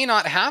may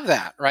not have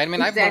that, right? I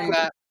mean, exactly. I've learned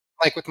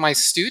that with my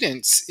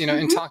students, in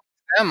talking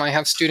to them. I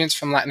have students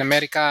from Latin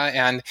America,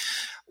 and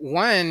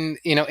one,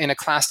 in a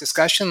class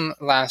discussion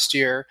last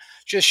year,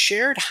 just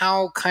shared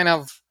how kind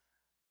of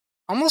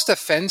almost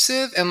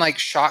offensive and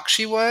shocked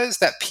she was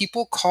that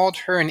people called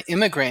her an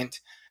immigrant,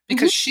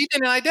 because she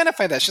didn't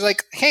identify that. She's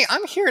like, hey,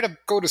 I'm here to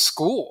go to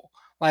school.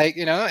 Like,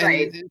 and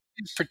Right.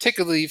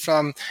 particularly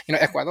from,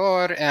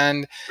 Ecuador.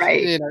 And,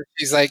 Right.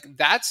 she's like,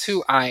 that's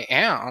who I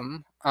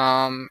am.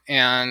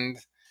 And,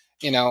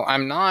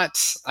 I'm not,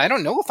 I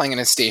don't know if I'm going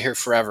to stay here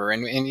forever.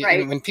 And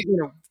Right. when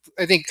people,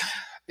 I think,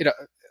 you know,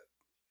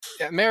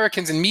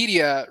 Americans in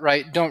media,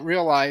 right, don't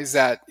realize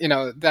that,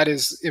 that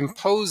is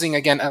imposing,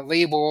 again, a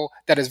label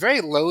that is very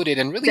loaded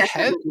and really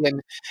heavy,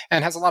 Definitely.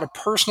 and has a lot of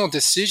personal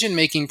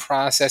decision-making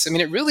process. I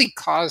mean, it really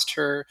caused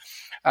her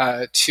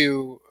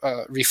to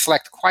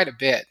reflect quite a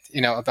bit,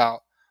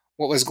 about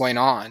what was going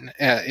on,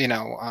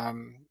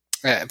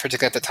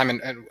 particularly at the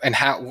time, and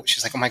how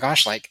she's like, oh my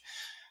gosh, like,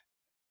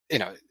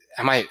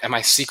 am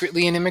I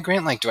secretly an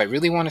immigrant? Like, do I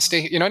really want to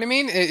stay here? You know what I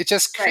mean? It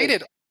just Right.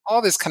 created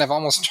all this kind of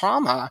almost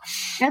trauma.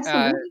 Uh,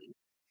 Absolutely.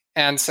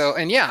 and so,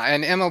 and yeah,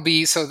 and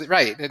MLB, so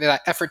right,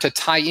 that effort to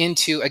tie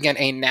into, again,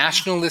 a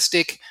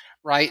nationalistic,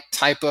 right,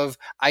 type of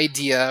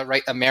idea,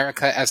 right,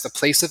 America as the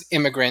place of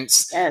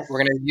immigrants. Yes. We're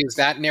going to use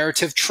that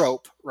narrative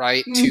trope,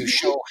 right, to Mhm.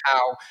 show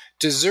how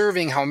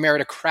deserving, how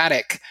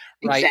meritocratic,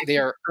 right, they Exactly.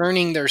 are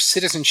earning their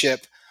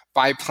citizenship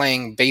by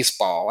playing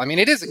baseball. I mean,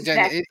 it is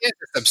Exactly.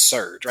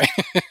 absurd, right?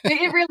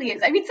 It really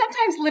is. I mean,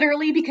 sometimes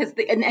literally because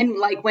and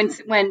like when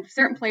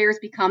certain players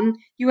become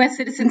U.S.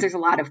 citizens, there's a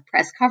lot of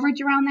press coverage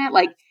around that.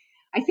 Like,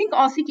 I think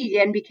Ozzie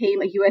Guillen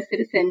became a U.S.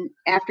 citizen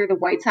after the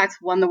White Sox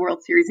won the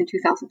World Series in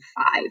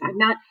 2005. I'm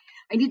not.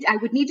 I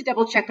would need to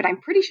double check, but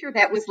I'm pretty sure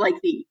that was like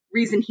the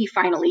reason he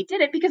finally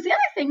did it. Because the other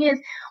thing is,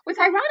 what's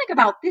ironic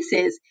about this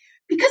is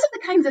because of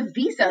the kinds of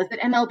visas that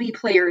MLB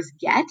players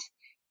get,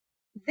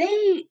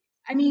 they,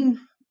 I mean,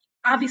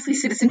 obviously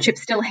citizenship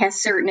still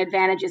has certain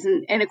advantages,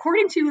 and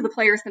according to the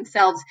players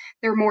themselves,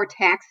 they're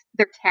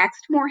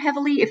taxed more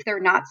heavily if they're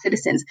not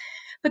citizens.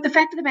 But the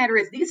fact of the matter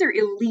is these are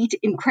elite,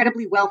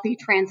 incredibly wealthy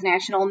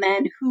transnational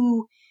men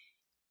who,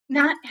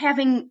 not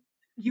having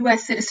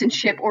US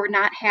citizenship, or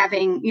not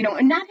having,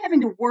 and not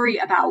having to worry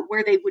about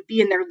where they would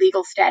be in their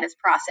legal status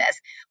process,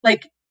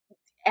 like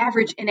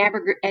an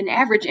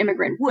average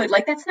immigrant would.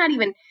 Like, that's not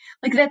even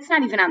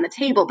on the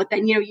table. But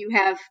then, you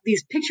have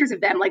these pictures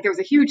of them. Like, there was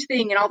a huge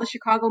thing in all the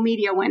Chicago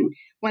media when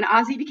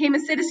Ozzie became a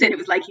citizen. It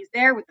was like he's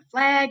there with the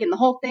flag and the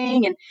whole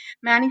thing. And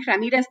Manny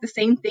Ramirez, the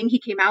same thing. He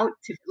came out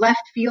to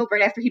left field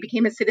right after he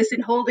became a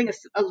citizen, holding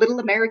a little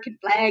American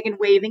flag and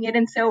waving it.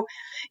 And so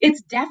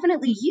it's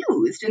definitely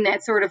used in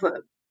that sort of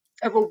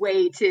a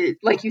way to,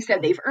 like you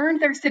said, they've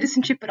earned their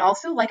citizenship, but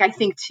also, like, I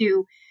think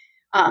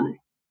um,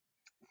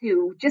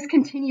 to just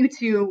continue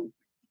to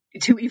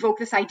evoke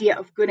this idea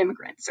of good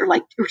immigrants, or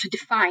to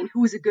define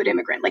who is a good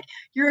immigrant. Like,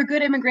 you're a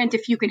good immigrant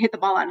if you can hit the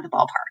ball out of the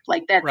ballpark.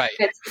 Like, Right.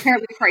 that's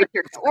apparently the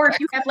criteria. Or if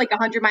you have like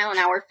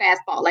 100-mile-an-hour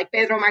fastball, like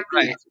Pedro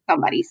Martinez or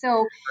somebody.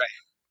 So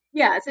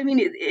yes, I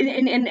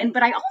mean,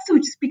 but I also,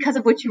 just because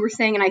of what you were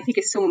saying, and I think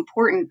is so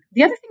important,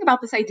 the other thing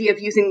about this idea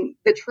of using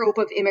the trope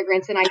of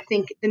immigrants, and I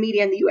think the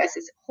media in the U.S.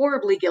 is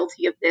horribly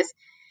guilty of this,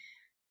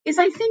 is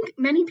I think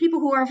many people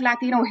who are of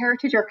Latino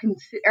heritage are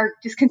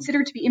just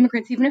considered to be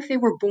immigrants, even if they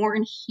were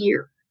born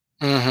here.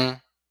 Mm-hmm.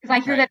 Because I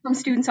hear that from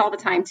students all the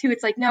time too.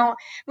 It's like, no,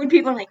 when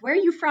people are like, "Where are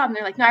you from?"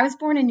 They're like, "No, I was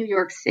born in New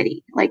York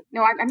City." Like,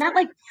 no, I'm not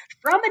like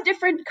from a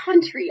different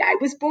country. I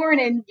was born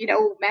in,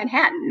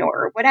 Manhattan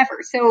or whatever.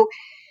 So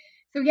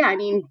yeah, I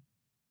mean,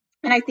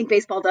 and I think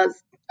baseball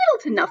does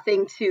little to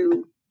nothing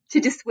to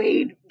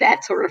dissuade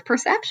that sort of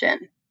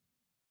perception.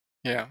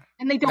 Yeah.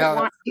 And they don't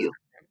want to.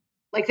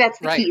 Like, that's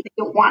the key. They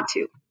don't want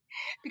to.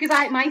 Because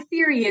my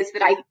theory is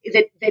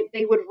that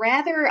they would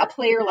rather a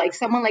player like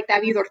someone like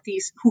David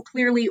Ortiz, who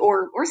clearly,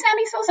 or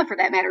Sammy Sosa for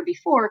that matter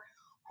before,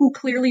 who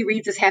clearly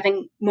reads as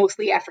having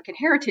mostly African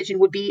heritage and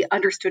would be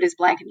understood as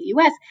Black in the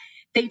U.S.,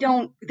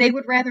 they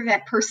would rather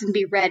that person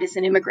be read as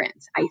an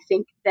immigrant, I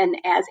think, than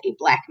as a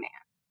Black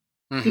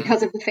man.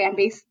 Because of the fan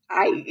base.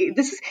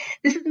 This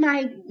is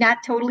my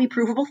not totally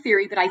provable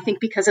theory, but I think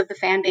because of the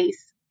fan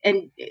base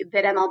and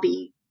that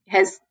MLB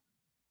has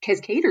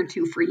catered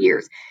to for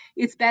years,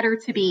 it's better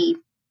to be,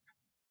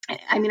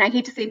 I mean, I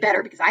hate to say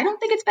better because I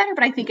don't think it's better,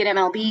 but I think in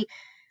MLB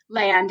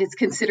land it's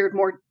considered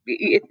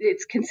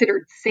it's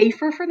considered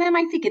safer for them,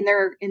 I think, in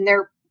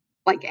their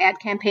like ad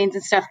campaigns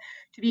and stuff,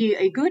 to be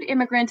a good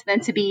immigrant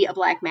than to be a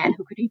Black man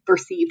who could be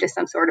perceived as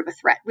some sort of a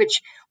threat,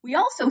 which we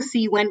also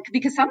see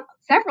because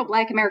several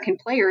Black American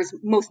players,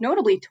 most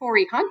notably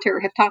Torrey Hunter,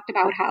 have talked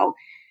about how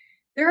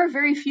there are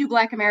very few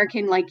Black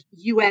American, like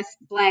U.S.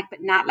 Black but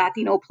not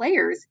Latino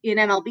players in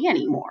MLB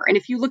anymore. And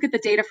if you look at the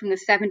data from the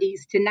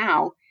 70s to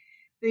now,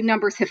 the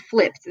numbers have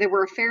flipped. There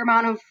were a fair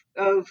amount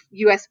of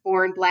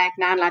U.S.-born Black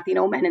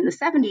non-Latino men in the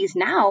 70s.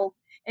 Now,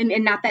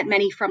 and not that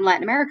many from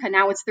Latin America.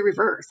 Now it's the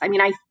reverse. I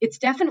mean, it's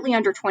definitely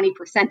under 20%.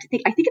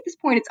 I think at this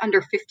point it's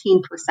under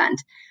 15%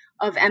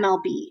 of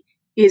MLB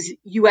is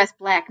U.S.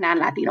 Black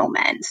non-Latino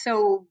men.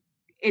 So,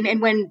 and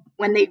when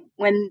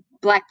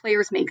Black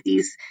players make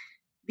these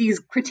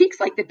critiques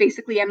like that,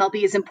 basically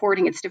MLB is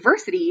importing its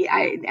diversity,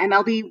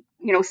 MLB,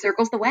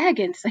 circles the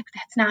wagons. Like,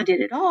 that's not it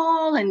at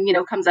all. And,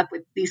 comes up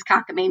with these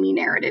cockamamie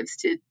narratives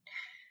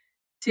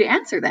to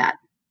answer that.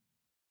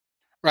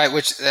 Right,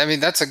 which I mean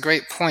that's a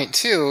great point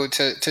too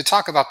to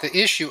talk about the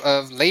issue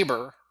of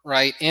labor,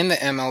 right, in the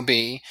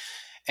MLB.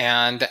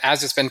 And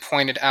as it's been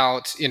pointed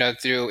out,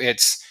 through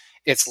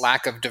its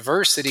lack of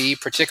diversity,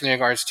 particularly in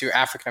regards to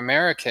African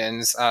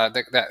Americans,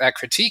 that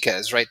critique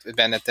is right,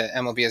 Ben, that the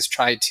MLB has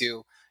tried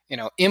to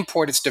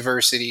import its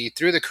diversity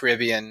through the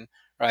Caribbean,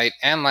 right,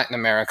 and Latin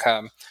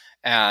America.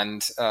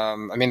 And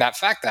I mean that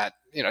fact that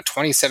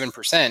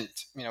 27%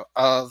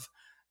 of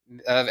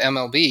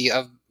MLB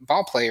of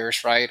ball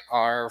players, right,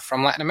 are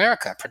from Latin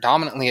America,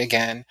 predominantly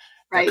again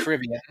the Right.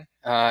 Caribbean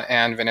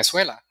and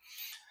Venezuela.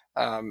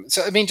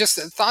 So, I mean, just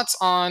thoughts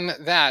on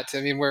that.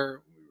 I mean, we're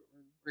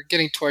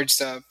getting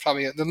towards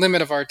probably the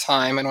limit of our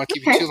time. I don't want to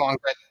keep you Okay. too long,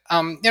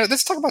 but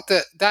let's talk about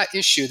that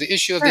issue, the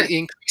issue of Sure. the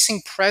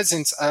increasing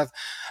presence of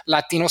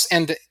Latinos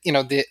and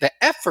the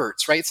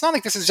efforts. Right, it's not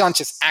like this is not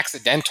just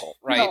accidental,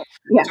 right? No.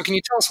 Yeah. So, can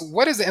you tell us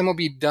what has the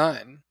MLB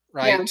done,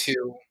 Yeah. right,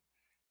 to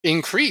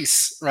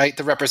increase right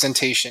the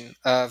representation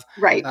of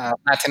Right.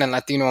 Latin and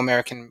Latino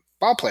American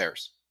ball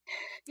players?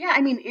 Yeah.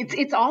 I mean,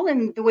 it's all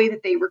in the way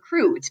that they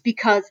recruit,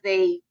 because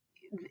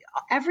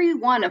every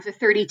one of the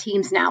 30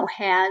 teams now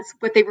has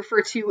what they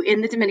refer to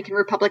in the Dominican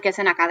Republic as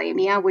an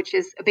academia, which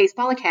is a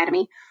baseball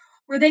academy,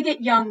 where they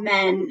get young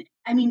men.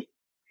 I mean,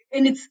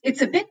 and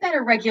it's a bit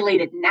better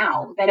regulated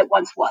now than it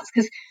once was,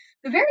 because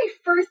the very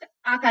first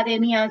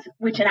academias,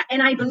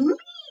 and I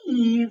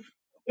believe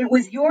it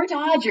was your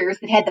Dodgers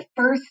that had the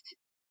first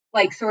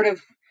like sort of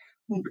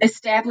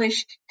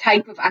established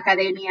type of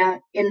academia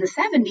in the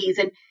 70s,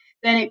 and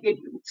then it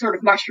sort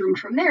of mushroomed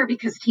from there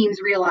because teams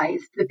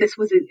realized that this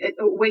was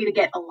a way to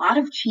get a lot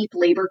of cheap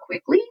labor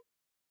quickly.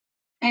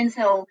 And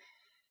so,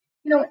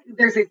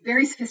 there's a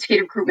very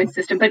sophisticated recruitment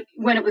system, but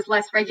when it was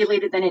less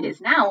regulated than it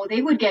is now,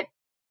 they would get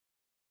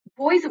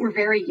boys that were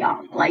very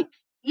young. Like,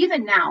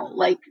 even now,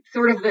 like,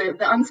 sort of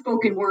the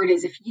unspoken word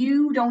is, if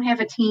you don't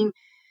have a team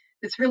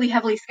that's really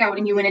heavily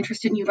scouting you and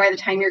interested in you by the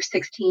time you're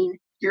 16,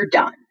 you're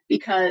done,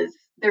 because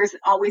there's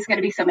always going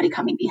to be somebody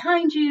coming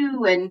behind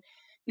you, and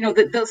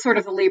the sort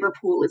of the labor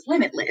pool is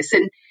limitless.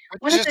 And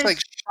one Which of is just the like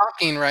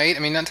shocking, right? I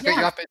mean, not to cut you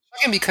yeah, off, but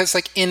shocking because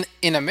like in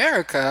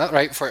America,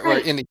 right, or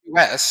right, in the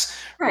US,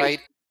 right, right,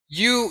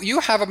 you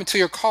have up until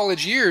your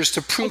college years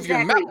to prove your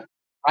merit, exactly,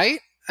 right?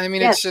 I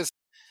mean, yes, it's just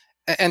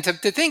and to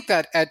think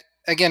that at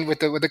again with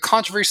the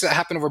controversy that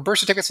happened over birth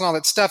certificates and all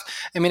that stuff.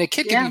 I mean, a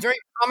kid could be yeah, very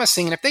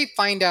promising, and if they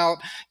find out,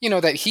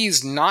 that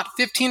he's not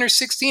 15 or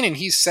 16 and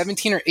he's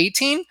 17 or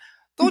 18,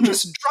 they'll hmm,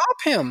 just drop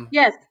him,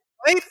 yes.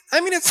 right?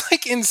 I mean, it's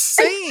like And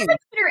insane. 17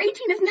 or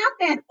 18 is not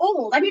that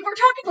old. I mean, we're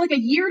talking like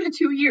a year to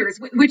 2 years,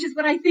 which is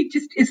what I think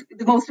just is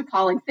the most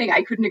appalling thing.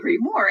 I couldn't agree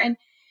more. And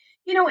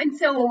and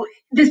so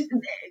this,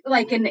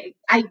 like, and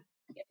I,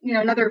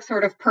 another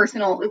sort of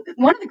personal,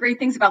 one of the great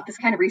things about this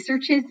kind of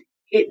research is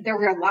there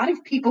were a lot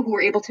of people who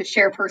were able to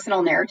share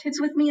personal narratives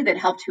with me that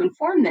helped to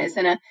inform this.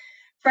 And a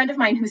friend of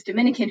mine who's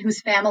Dominican,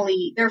 whose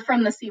family, they're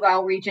from the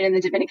Cibao region in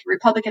the Dominican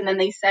Republic, and then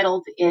they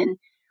settled in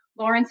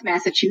Lawrence,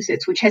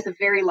 Massachusetts, which has a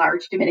very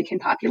large Dominican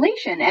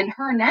population. And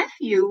her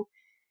nephew,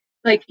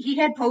 like, he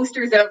had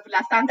posters of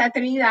La Santa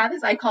Trinidad,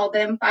 as I call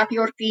them, Papi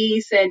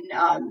Ortiz and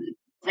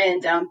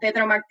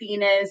Pedro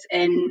Martinez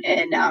and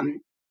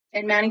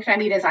Manny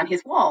Ramirez on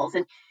his walls.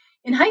 And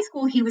in high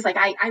school, he was like,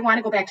 I want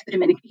to go back to the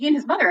Dominican. He and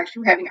his mother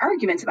actually were having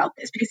arguments about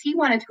this, because he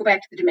wanted to go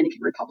back to the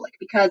Dominican Republic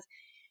because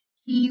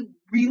he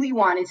really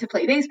wanted to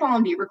play baseball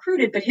and be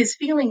recruited. But his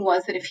feeling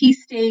was that if he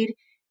stayed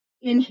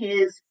in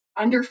his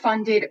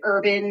underfunded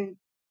urban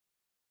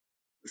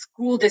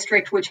school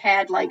district, which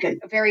had like a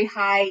very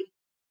high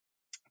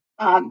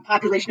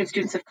population of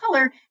students of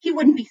color, he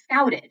wouldn't be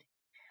scouted.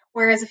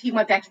 Whereas if he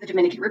went back to the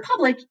Dominican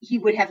Republic, he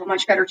would have a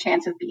much better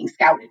chance of being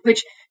scouted,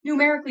 which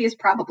numerically is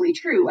probably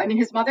true. I mean,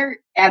 his mother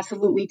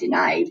absolutely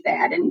denied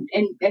that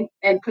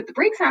and put the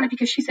brakes on it,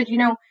 because she said,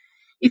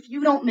 if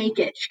you don't make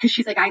it, because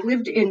she's like, I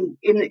lived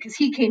because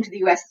he came to the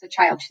U.S. as a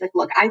child. She's like,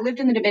 look, I lived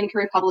in the Dominican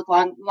Republic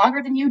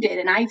longer than you did,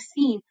 and I've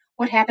seen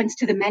what happens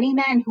to the many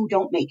men who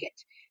don't make it.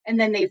 And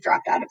then they've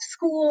dropped out of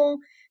school.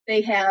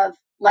 They have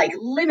like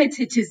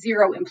limited to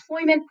zero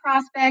employment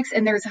prospects,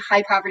 and there's a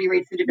high poverty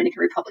rate for the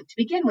Dominican Republic to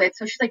begin with.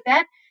 So she's like,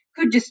 that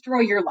could destroy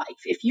your life.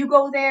 If you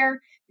go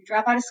there, you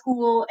drop out of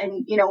school,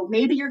 and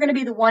maybe you're going to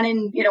be the one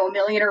in a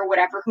million or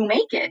whatever who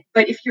make it.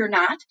 But if you're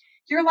not,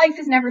 your life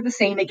is never the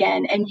same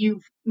again, and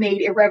you've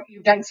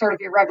done sort of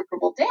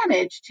irrevocable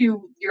damage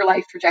to your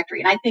life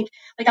trajectory. And I think,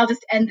 like, I'll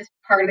just end this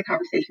part of the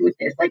conversation with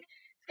this. Like,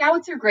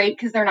 scouts are great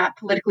because they're not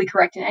politically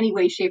correct in any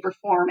way, shape, or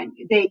form. And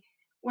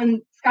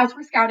when scouts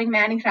were scouting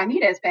Manny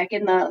Ramirez back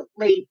in the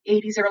late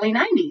 80s, early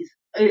 90s,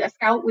 a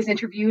scout was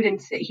interviewed, and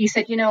he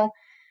said,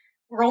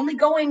 we're only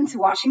going to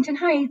Washington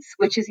Heights,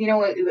 which is,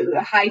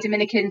 a high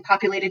Dominican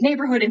populated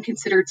neighborhood and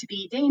considered to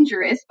be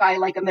dangerous by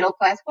like a middle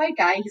class white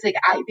guy. He's like,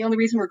 the only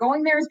reason we're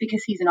going there is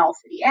because he's an all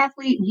city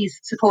athlete and he's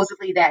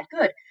supposedly that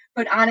good.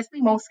 But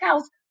honestly, most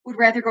scouts would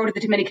rather go to the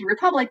Dominican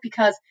Republic,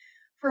 because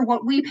for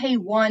what we pay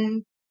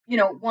one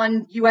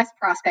U.S.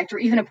 prospect, or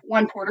even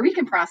one Puerto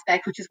Rican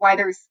prospect, which is why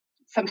there's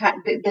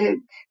sometimes the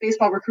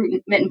baseball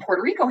recruitment in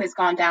Puerto Rico has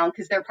gone down,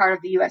 because they're part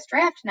of the U.S.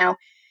 draft now.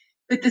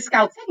 But the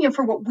scout said,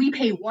 for what we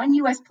pay one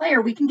U.S.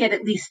 player, we can get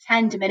at least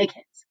 10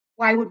 Dominicans.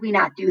 Why would we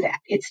not do that?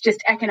 It's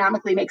just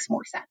economically makes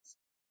more sense.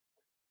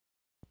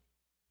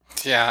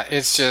 Yeah,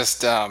 it's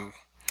just,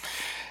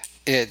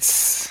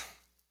 it's,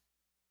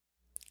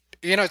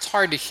 it's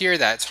hard to hear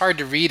that. It's hard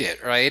to read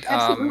it, right?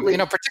 Absolutely.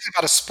 Particularly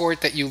about a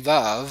sport that you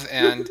love.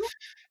 And,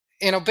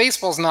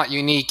 baseball's not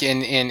unique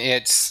in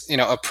its,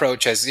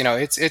 approach as,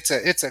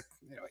 it's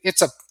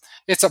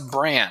a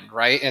brand,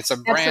 right? It's a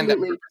brand that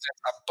Absolutely.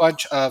 represents a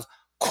bunch of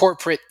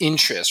corporate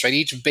interests, right?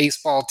 Each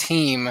baseball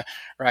team,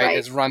 right,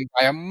 is run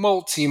by a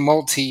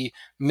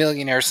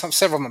multi-millionaires,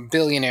 several of them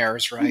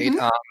billionaires, right?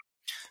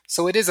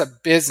 So it is a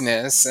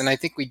business, and I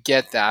think we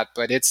get that,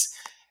 but it's,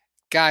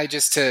 Guy,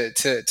 just to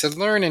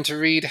learn and to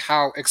read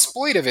how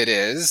exploitive it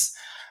is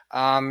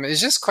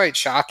just quite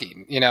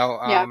shocking,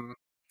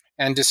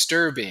 and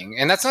disturbing.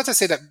 And that's not to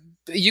say that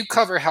you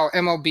cover how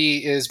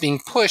MLB is being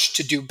pushed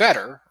to do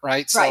better,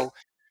 right? So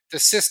the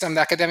system,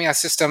 the academia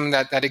system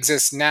that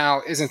exists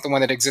now isn't the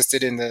one that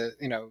existed in the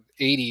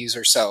 80s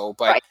or so.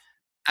 But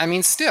I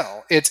mean,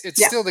 still, it's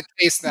still the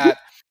case that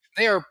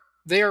they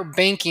are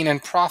banking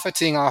and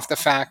profiting off the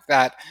fact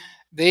that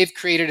they've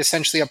created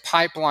essentially a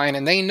pipeline,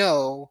 and they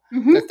know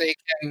that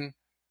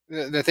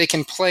they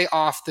can play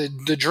off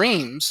the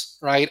dreams,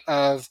 right,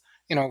 of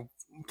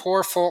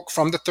poor folk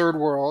from the third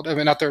world. I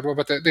mean, not third world,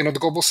 but the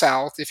global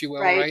South, if you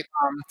will, right?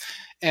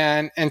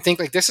 And think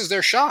like this is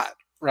their shot,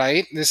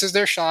 right? This is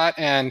their shot,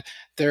 and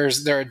they're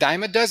a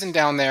dime a dozen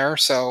down there.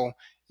 So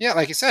yeah,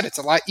 like you said, it's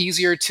a lot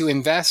easier to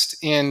invest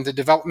in the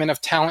development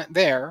of talent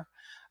there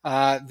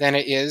than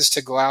it is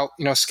to go out,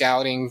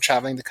 scouting,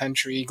 traveling the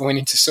country, going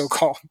into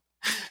so-called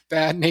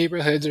bad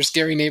neighborhoods or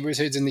scary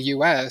neighborhoods in the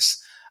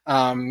U.S.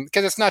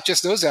 Because it's not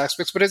just those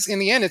aspects, but it's in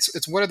the end,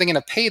 it's what are they going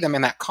to pay them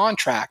in that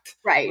contract,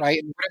 right?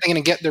 And what are they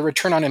going to get their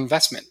return on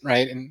investment,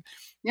 right? And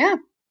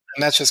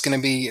that's just going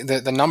to be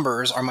the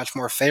numbers are much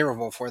more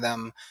favorable for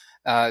them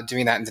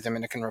doing that in the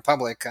Dominican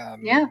Republic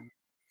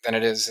than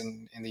it is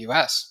in the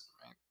U.S.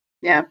 Right?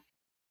 Yeah,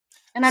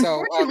 and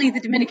unfortunately, the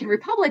Dominican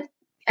Republic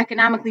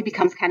economically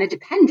becomes kind of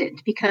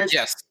dependent because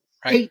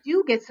they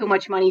do get so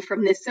much money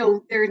from this,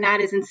 so they're not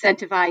as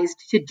incentivized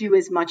to do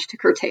as much to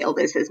curtail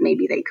this as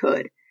maybe they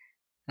could.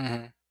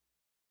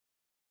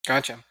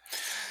 Gotcha.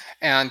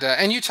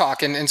 And you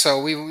talk, and so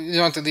we don't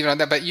have to leave it on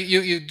that, but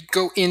you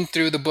go in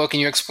through the book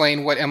and you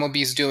explain what MLB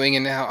is doing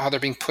and how they're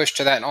being pushed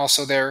to that, and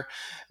also their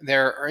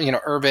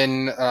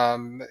urban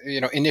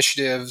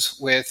initiatives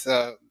with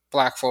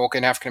Black folk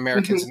and African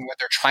Americans and what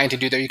they're trying to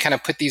do there. You kind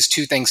of put these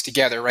two things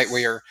together, right,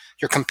 where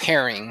you're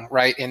comparing,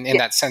 right, in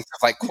that sense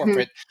of like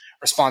corporate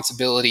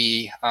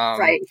responsibility,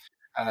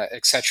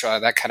 et cetera,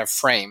 that kind of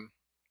frame.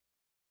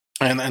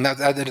 And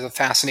that is a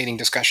fascinating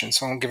discussion,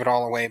 so I won't give it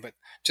all away, but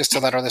just to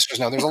let our listeners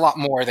know, there's a lot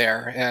more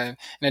there, and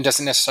it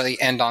doesn't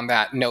necessarily end on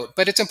that note.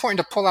 But it's important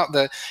to pull out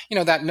the,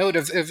 that note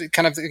of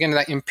kind of, again,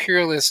 that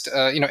imperialist,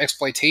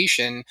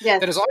 exploitation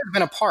that has always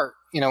been a part,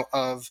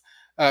 of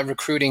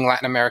recruiting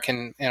Latin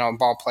American,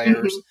 ball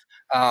players.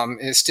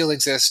 It still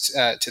exists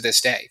to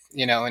this day,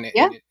 and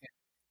it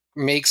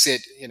makes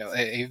it,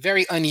 a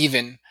very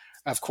uneven,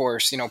 of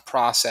course,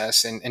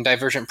 process and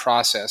divergent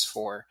process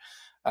for,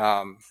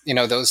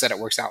 those that it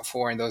works out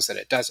for and those that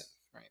it doesn't.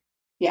 Right.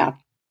 Yeah.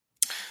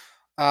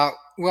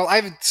 Well,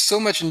 I've so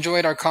much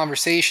enjoyed our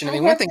conversation. I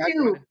mean, one thing I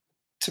wanted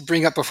to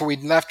bring up before we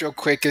left real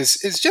quick is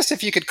just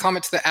if you could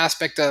comment to the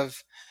aspect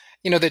of,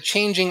 the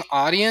changing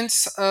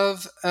audience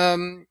of, of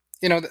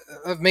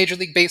Major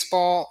League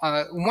Baseball.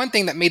 One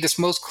thing that made this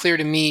most clear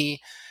to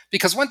me,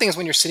 because one thing is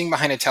when you're sitting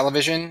behind a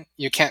television,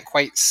 you can't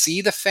quite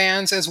see the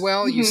fans as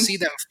well. You see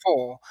them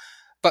full.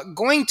 But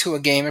going to a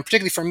game, and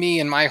particularly for me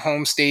in my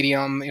home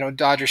stadium,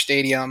 Dodger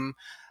Stadium,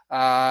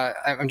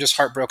 I'm just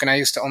heartbroken. I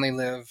used to only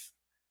live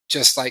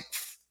just like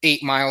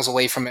 8 miles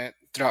away from it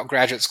throughout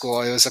graduate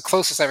school. It was the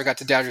closest I ever got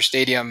to Dodger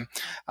Stadium,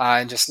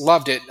 and just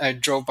loved it. I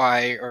drove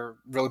by or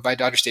rode by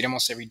Dodger Stadium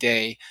almost every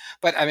day.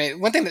 But I mean,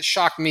 one thing that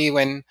shocked me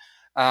when,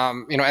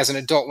 as an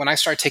adult, when I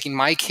started taking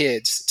my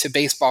kids to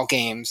baseball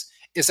games,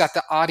 is that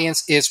the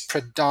audience is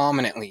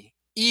predominantly,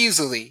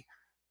 easily,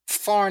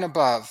 far and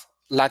above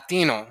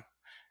Latino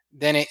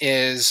than it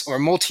is, or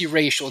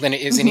multiracial than it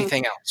is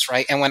anything else,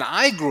 right? And when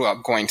I grew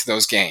up going to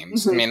those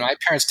games, I mean, my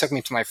parents took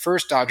me to my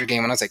first Dodger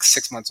game when I was like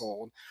 6 months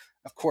old.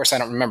 Of course, I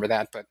don't remember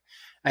that, but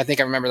I think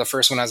I remember the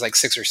first one I was like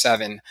 6 or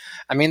 7.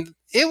 I mean,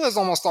 it was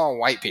almost all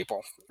white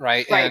people,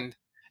 right?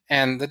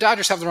 And the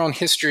Dodgers have their own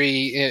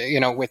history,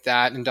 with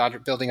that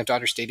and building of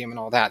Dodger Stadium and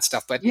all that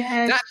stuff. But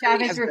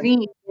Chavez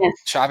Ravine.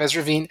 Chavez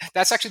Ravine.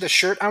 That's actually the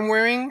shirt I'm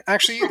wearing.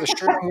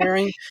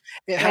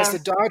 It has the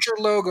Dodger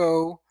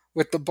logo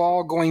with the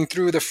ball going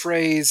through the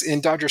phrase in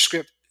Dodger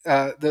script,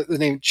 the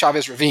name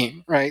Chavez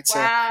Ravine, right?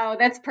 Wow,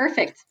 that's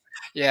perfect.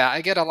 Yeah,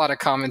 I get a lot of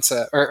comments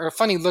or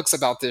funny looks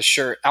about this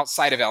shirt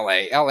outside of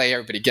LA. LA,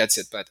 everybody gets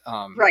it, but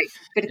but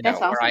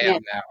that's awesome. Where I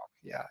am now.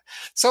 Yeah.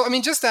 So I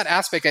mean, just that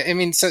aspect. I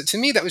mean, so to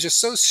me, that was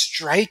just so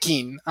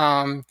striking.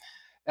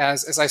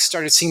 As I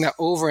started seeing that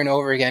over and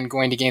over again,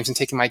 going to games and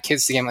taking my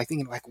kids to games, like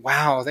thinking, like,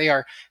 wow,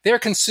 they're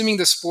consuming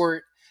the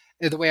sport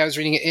the way I was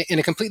reading it, in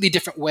a completely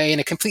different way, in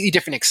a completely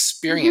different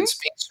experience,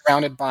 being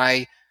surrounded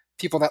by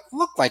people that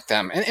look like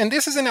them. And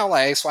this is in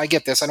LA, so I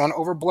get this. I don't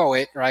overblow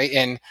it, right?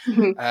 And,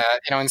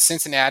 in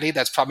Cincinnati,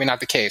 that's probably not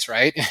the case,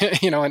 right?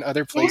 In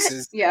other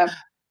places. Yeah.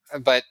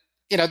 But,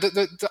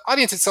 the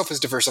audience itself is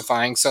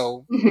diversifying.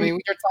 So, I mean,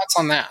 your thoughts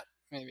on that,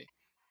 maybe?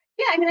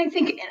 Yeah, I mean,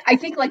 I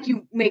think like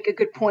you make a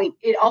good point.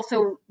 It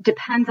also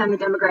depends on the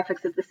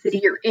demographics of the city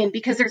you're in,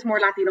 because there's more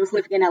Latinos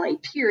living in LA,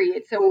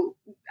 period. So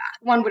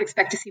one would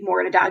expect to see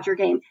more at a Dodger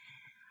game.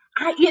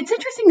 It's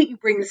interesting that you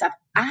bring this up.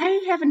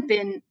 I haven't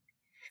been,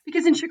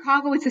 because in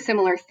Chicago, it's a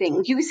similar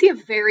thing. You see a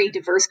very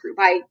diverse group.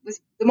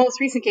 The most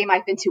recent game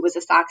I've been to was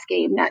a Sox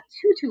game not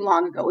too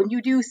long ago. And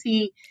you do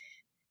see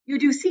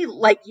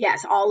like,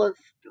 yes, all of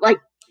like,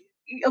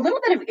 a little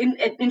bit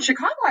of in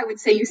Chicago, I would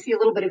say you see a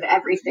little bit of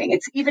everything.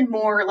 It's even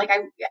more like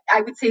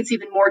I would say it's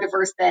even more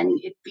diverse than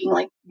it being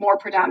like more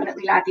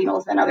predominantly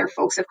Latinos than other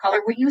folks of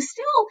color. Where you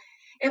still,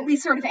 at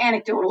least sort of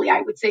anecdotally,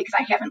 I would say, because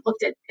I haven't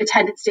looked at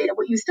attendance data,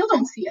 what you still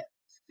don't see a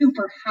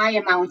super high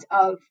amount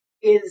of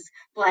is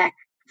Black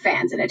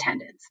fans in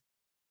attendance.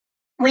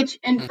 Which,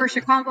 and for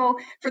Chicago,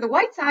 for the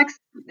White Sox,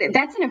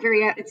 that's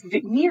it's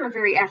near a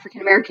very African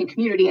American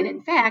community, and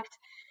in fact,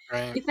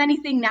 if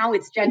anything, now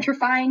it's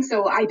gentrifying.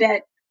 So I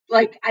bet.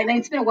 Like, I mean,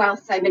 it's been a while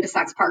since I've been to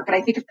Sox Park, but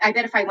I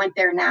bet if I went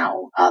there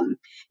now,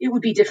 it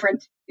would be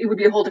different. It would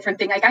be a whole different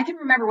thing. Like, I can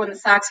remember when the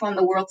Sox won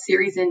the World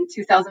Series in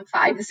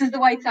 2005. This is the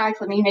White Sox.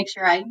 Let me make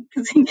sure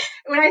because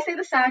when I say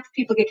the Sox,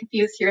 people get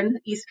confused here in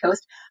the East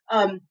Coast.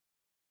 And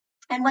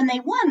when they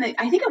won,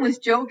 I think it was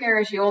Joe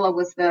Garagiola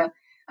was the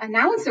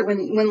announcer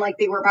when like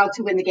they were about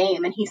to win the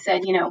game. And he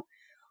said,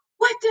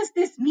 what does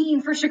this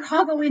mean for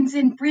Chicagoans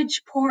in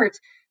Bridgeport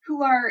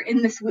who are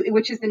in this,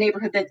 which is the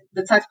neighborhood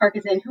that Sox Park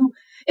is in, who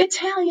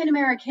Italian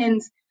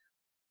Americans,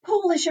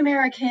 Polish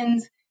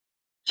Americans,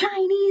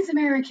 Chinese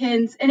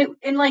Americans,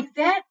 and like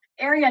that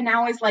area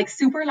now is like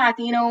super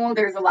Latino.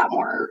 There's a lot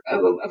more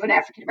of an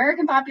African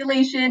American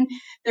population.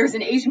 There's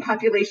an Asian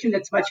population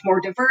that's much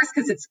more diverse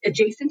because it's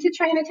adjacent to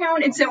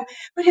Chinatown. And so,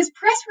 but his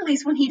press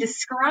release when he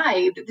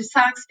described the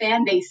Sox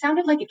fan base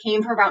sounded like it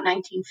came from about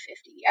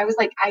 1950. I was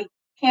like, I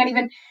can't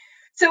even.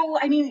 So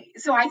I mean,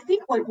 I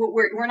think what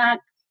we're not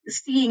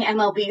seeing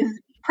MLB's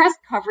press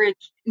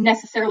coverage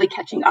necessarily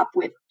catching up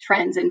with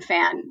trends in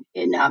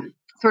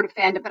sort of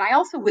fandom. But I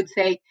also would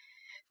say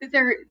that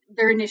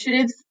they're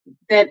initiatives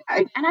that,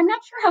 and I'm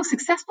not sure how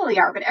successful they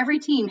are, but every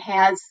team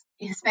has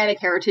Hispanic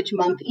Heritage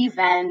Month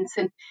events.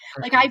 And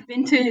like I've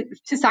been to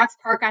Sox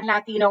Park on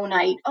Latino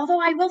night,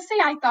 although I will say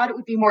I thought it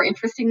would be more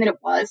interesting than it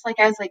was. Like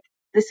I was like,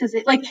 this is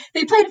it. Like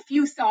they played a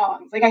few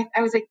songs. Like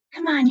I was like,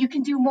 come on, you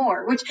can do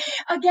more. Which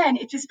again,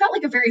 it just felt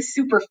like a very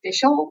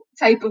superficial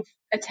type of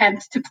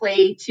attempt to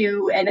play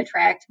to and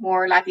attract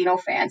more Latino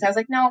fans. I was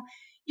like, no,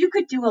 you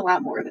could do a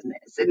lot more than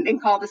this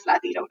and call this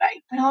Latino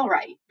night. But all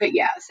right. But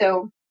yeah,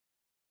 so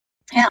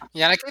yeah.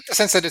 Yeah, and I get the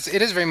sense that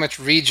it is very much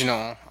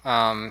regional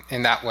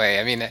in that way.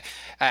 I mean,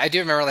 I do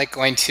remember like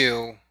going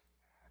to.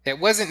 It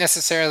wasn't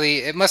necessarily.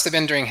 It must have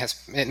been during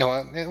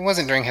it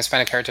wasn't during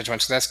Hispanic Heritage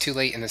Month, so that's too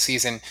late in the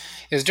season.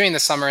 It was during the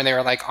summer, and they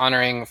were like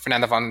honoring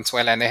Fernando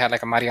Valenzuela, and they had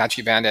like a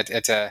mariachi band at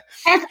That's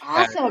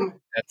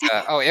awesome.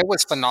 It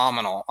was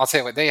phenomenal. I'll tell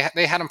you what, they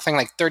had them playing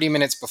like 30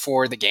 minutes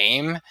before the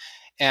game,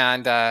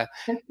 and that's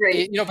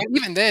great. but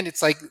even then,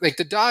 it's like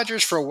the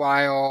Dodgers for a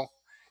while.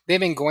 They've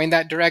been going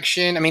that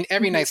direction. I mean,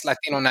 every night's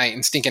Latino night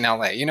in stinking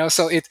LA,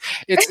 so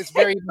it's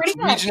very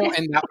regional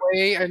in that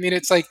way. I mean,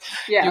 it's like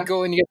you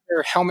go and you get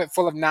your helmet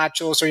full of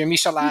nachos or your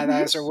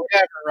micheladas or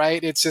whatever,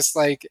 right? It's just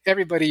like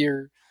everybody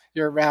you're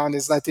around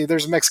is Latino.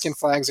 There's Mexican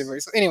flags everywhere.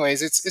 So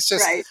anyways, it's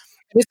just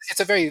it's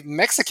a very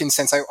Mexican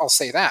sense. I'll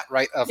say that,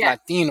 right? Of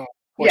Latino, of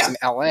course, in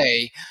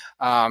LA.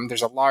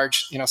 There's a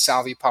large,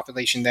 Salvi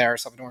population there,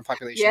 Salvadoran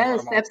population.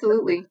 Yes,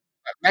 absolutely.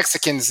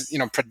 Mexicans,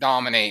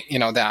 predominate,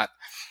 that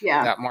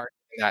market.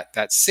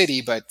 That city,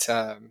 but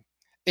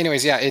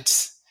anyways,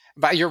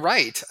 but you're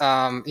right.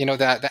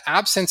 That the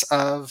absence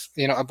of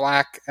of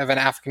an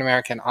African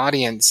American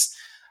audience,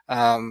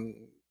 I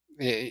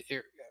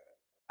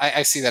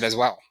see that as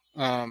well.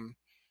 And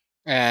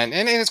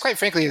it's quite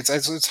frankly,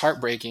 it's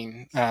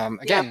heartbreaking.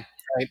 Again,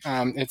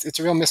 right? It's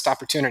a real missed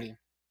opportunity.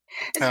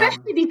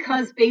 Especially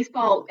because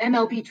baseball,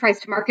 MLB tries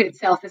to market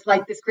itself as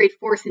like this great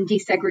force in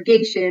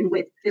desegregation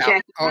with the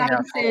Jackie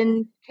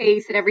Robinson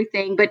case and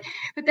everything, but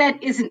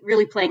that isn't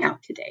really playing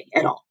out today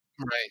at all.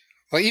 Right.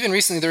 Well, even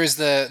recently there is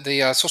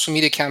the social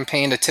media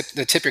campaign, the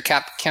tip your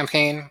cap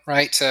campaign,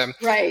 right? To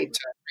bring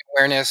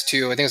awareness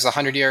to, I think it's the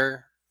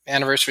 100-year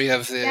anniversary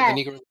of the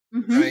Negro,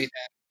 right?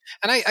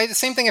 And I the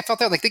same thing. I felt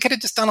that like they could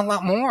have just done a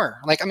lot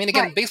more. Like I mean,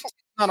 again, baseball's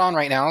not on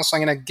right now, so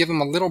I'm going to give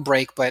them a little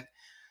break, but.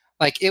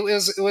 Like it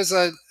was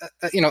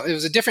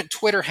a different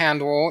Twitter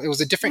handle. It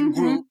was a different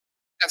group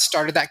that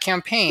started that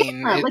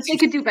campaign. Yeah, like they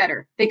could do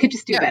better. They could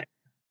just do better.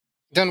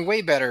 Done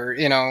way better,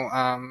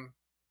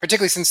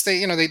 particularly since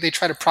they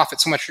try to profit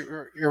so much.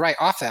 You're right,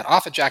 off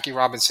of Jackie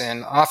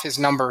Robinson, off his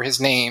number,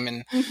 his name,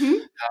 and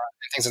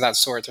things of that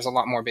sort. There's a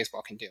lot more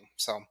baseball can do.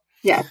 So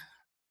yeah.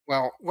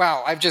 Well,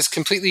 wow, I've just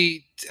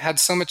completely had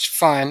so much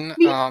fun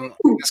in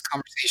this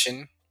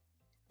conversation.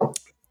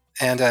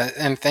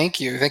 And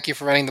thank you. Thank you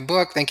for writing the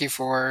book. Thank you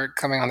for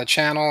coming on the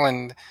channel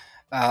and,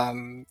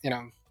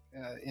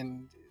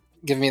 in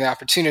giving me the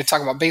opportunity to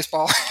talk about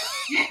baseball.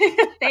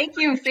 Thank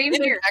you. Same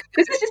here.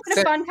 This has just been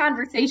a fun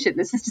conversation.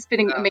 This has just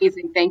been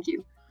amazing. Thank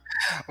you.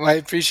 Well, I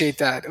appreciate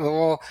that.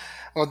 We'll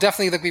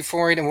definitely looking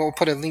forward, and we'll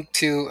put a link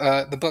to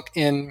the book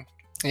in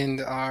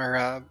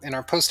our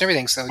post and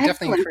everything. So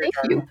definitely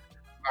encourage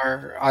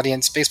our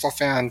audience, baseball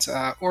fans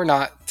or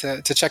not,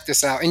 to check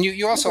this out. And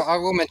you also, I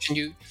will mention,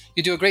 you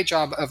do a great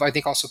job of, I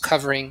think, also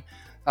covering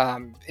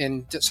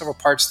in several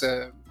parts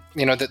the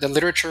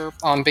literature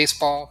on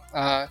baseball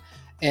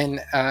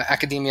in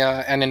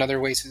academia and in other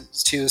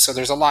ways too. So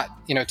there's a lot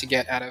to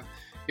get out of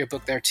your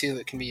book there too.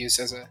 It can be used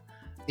as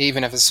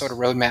even as a sort of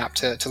roadmap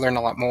to learn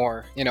a lot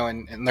more,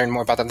 and learn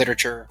more about the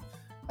literature,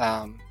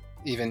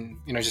 even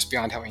just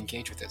beyond how we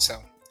engage with it. So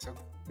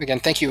again,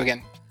 thank you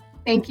again.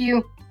 Thank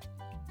you.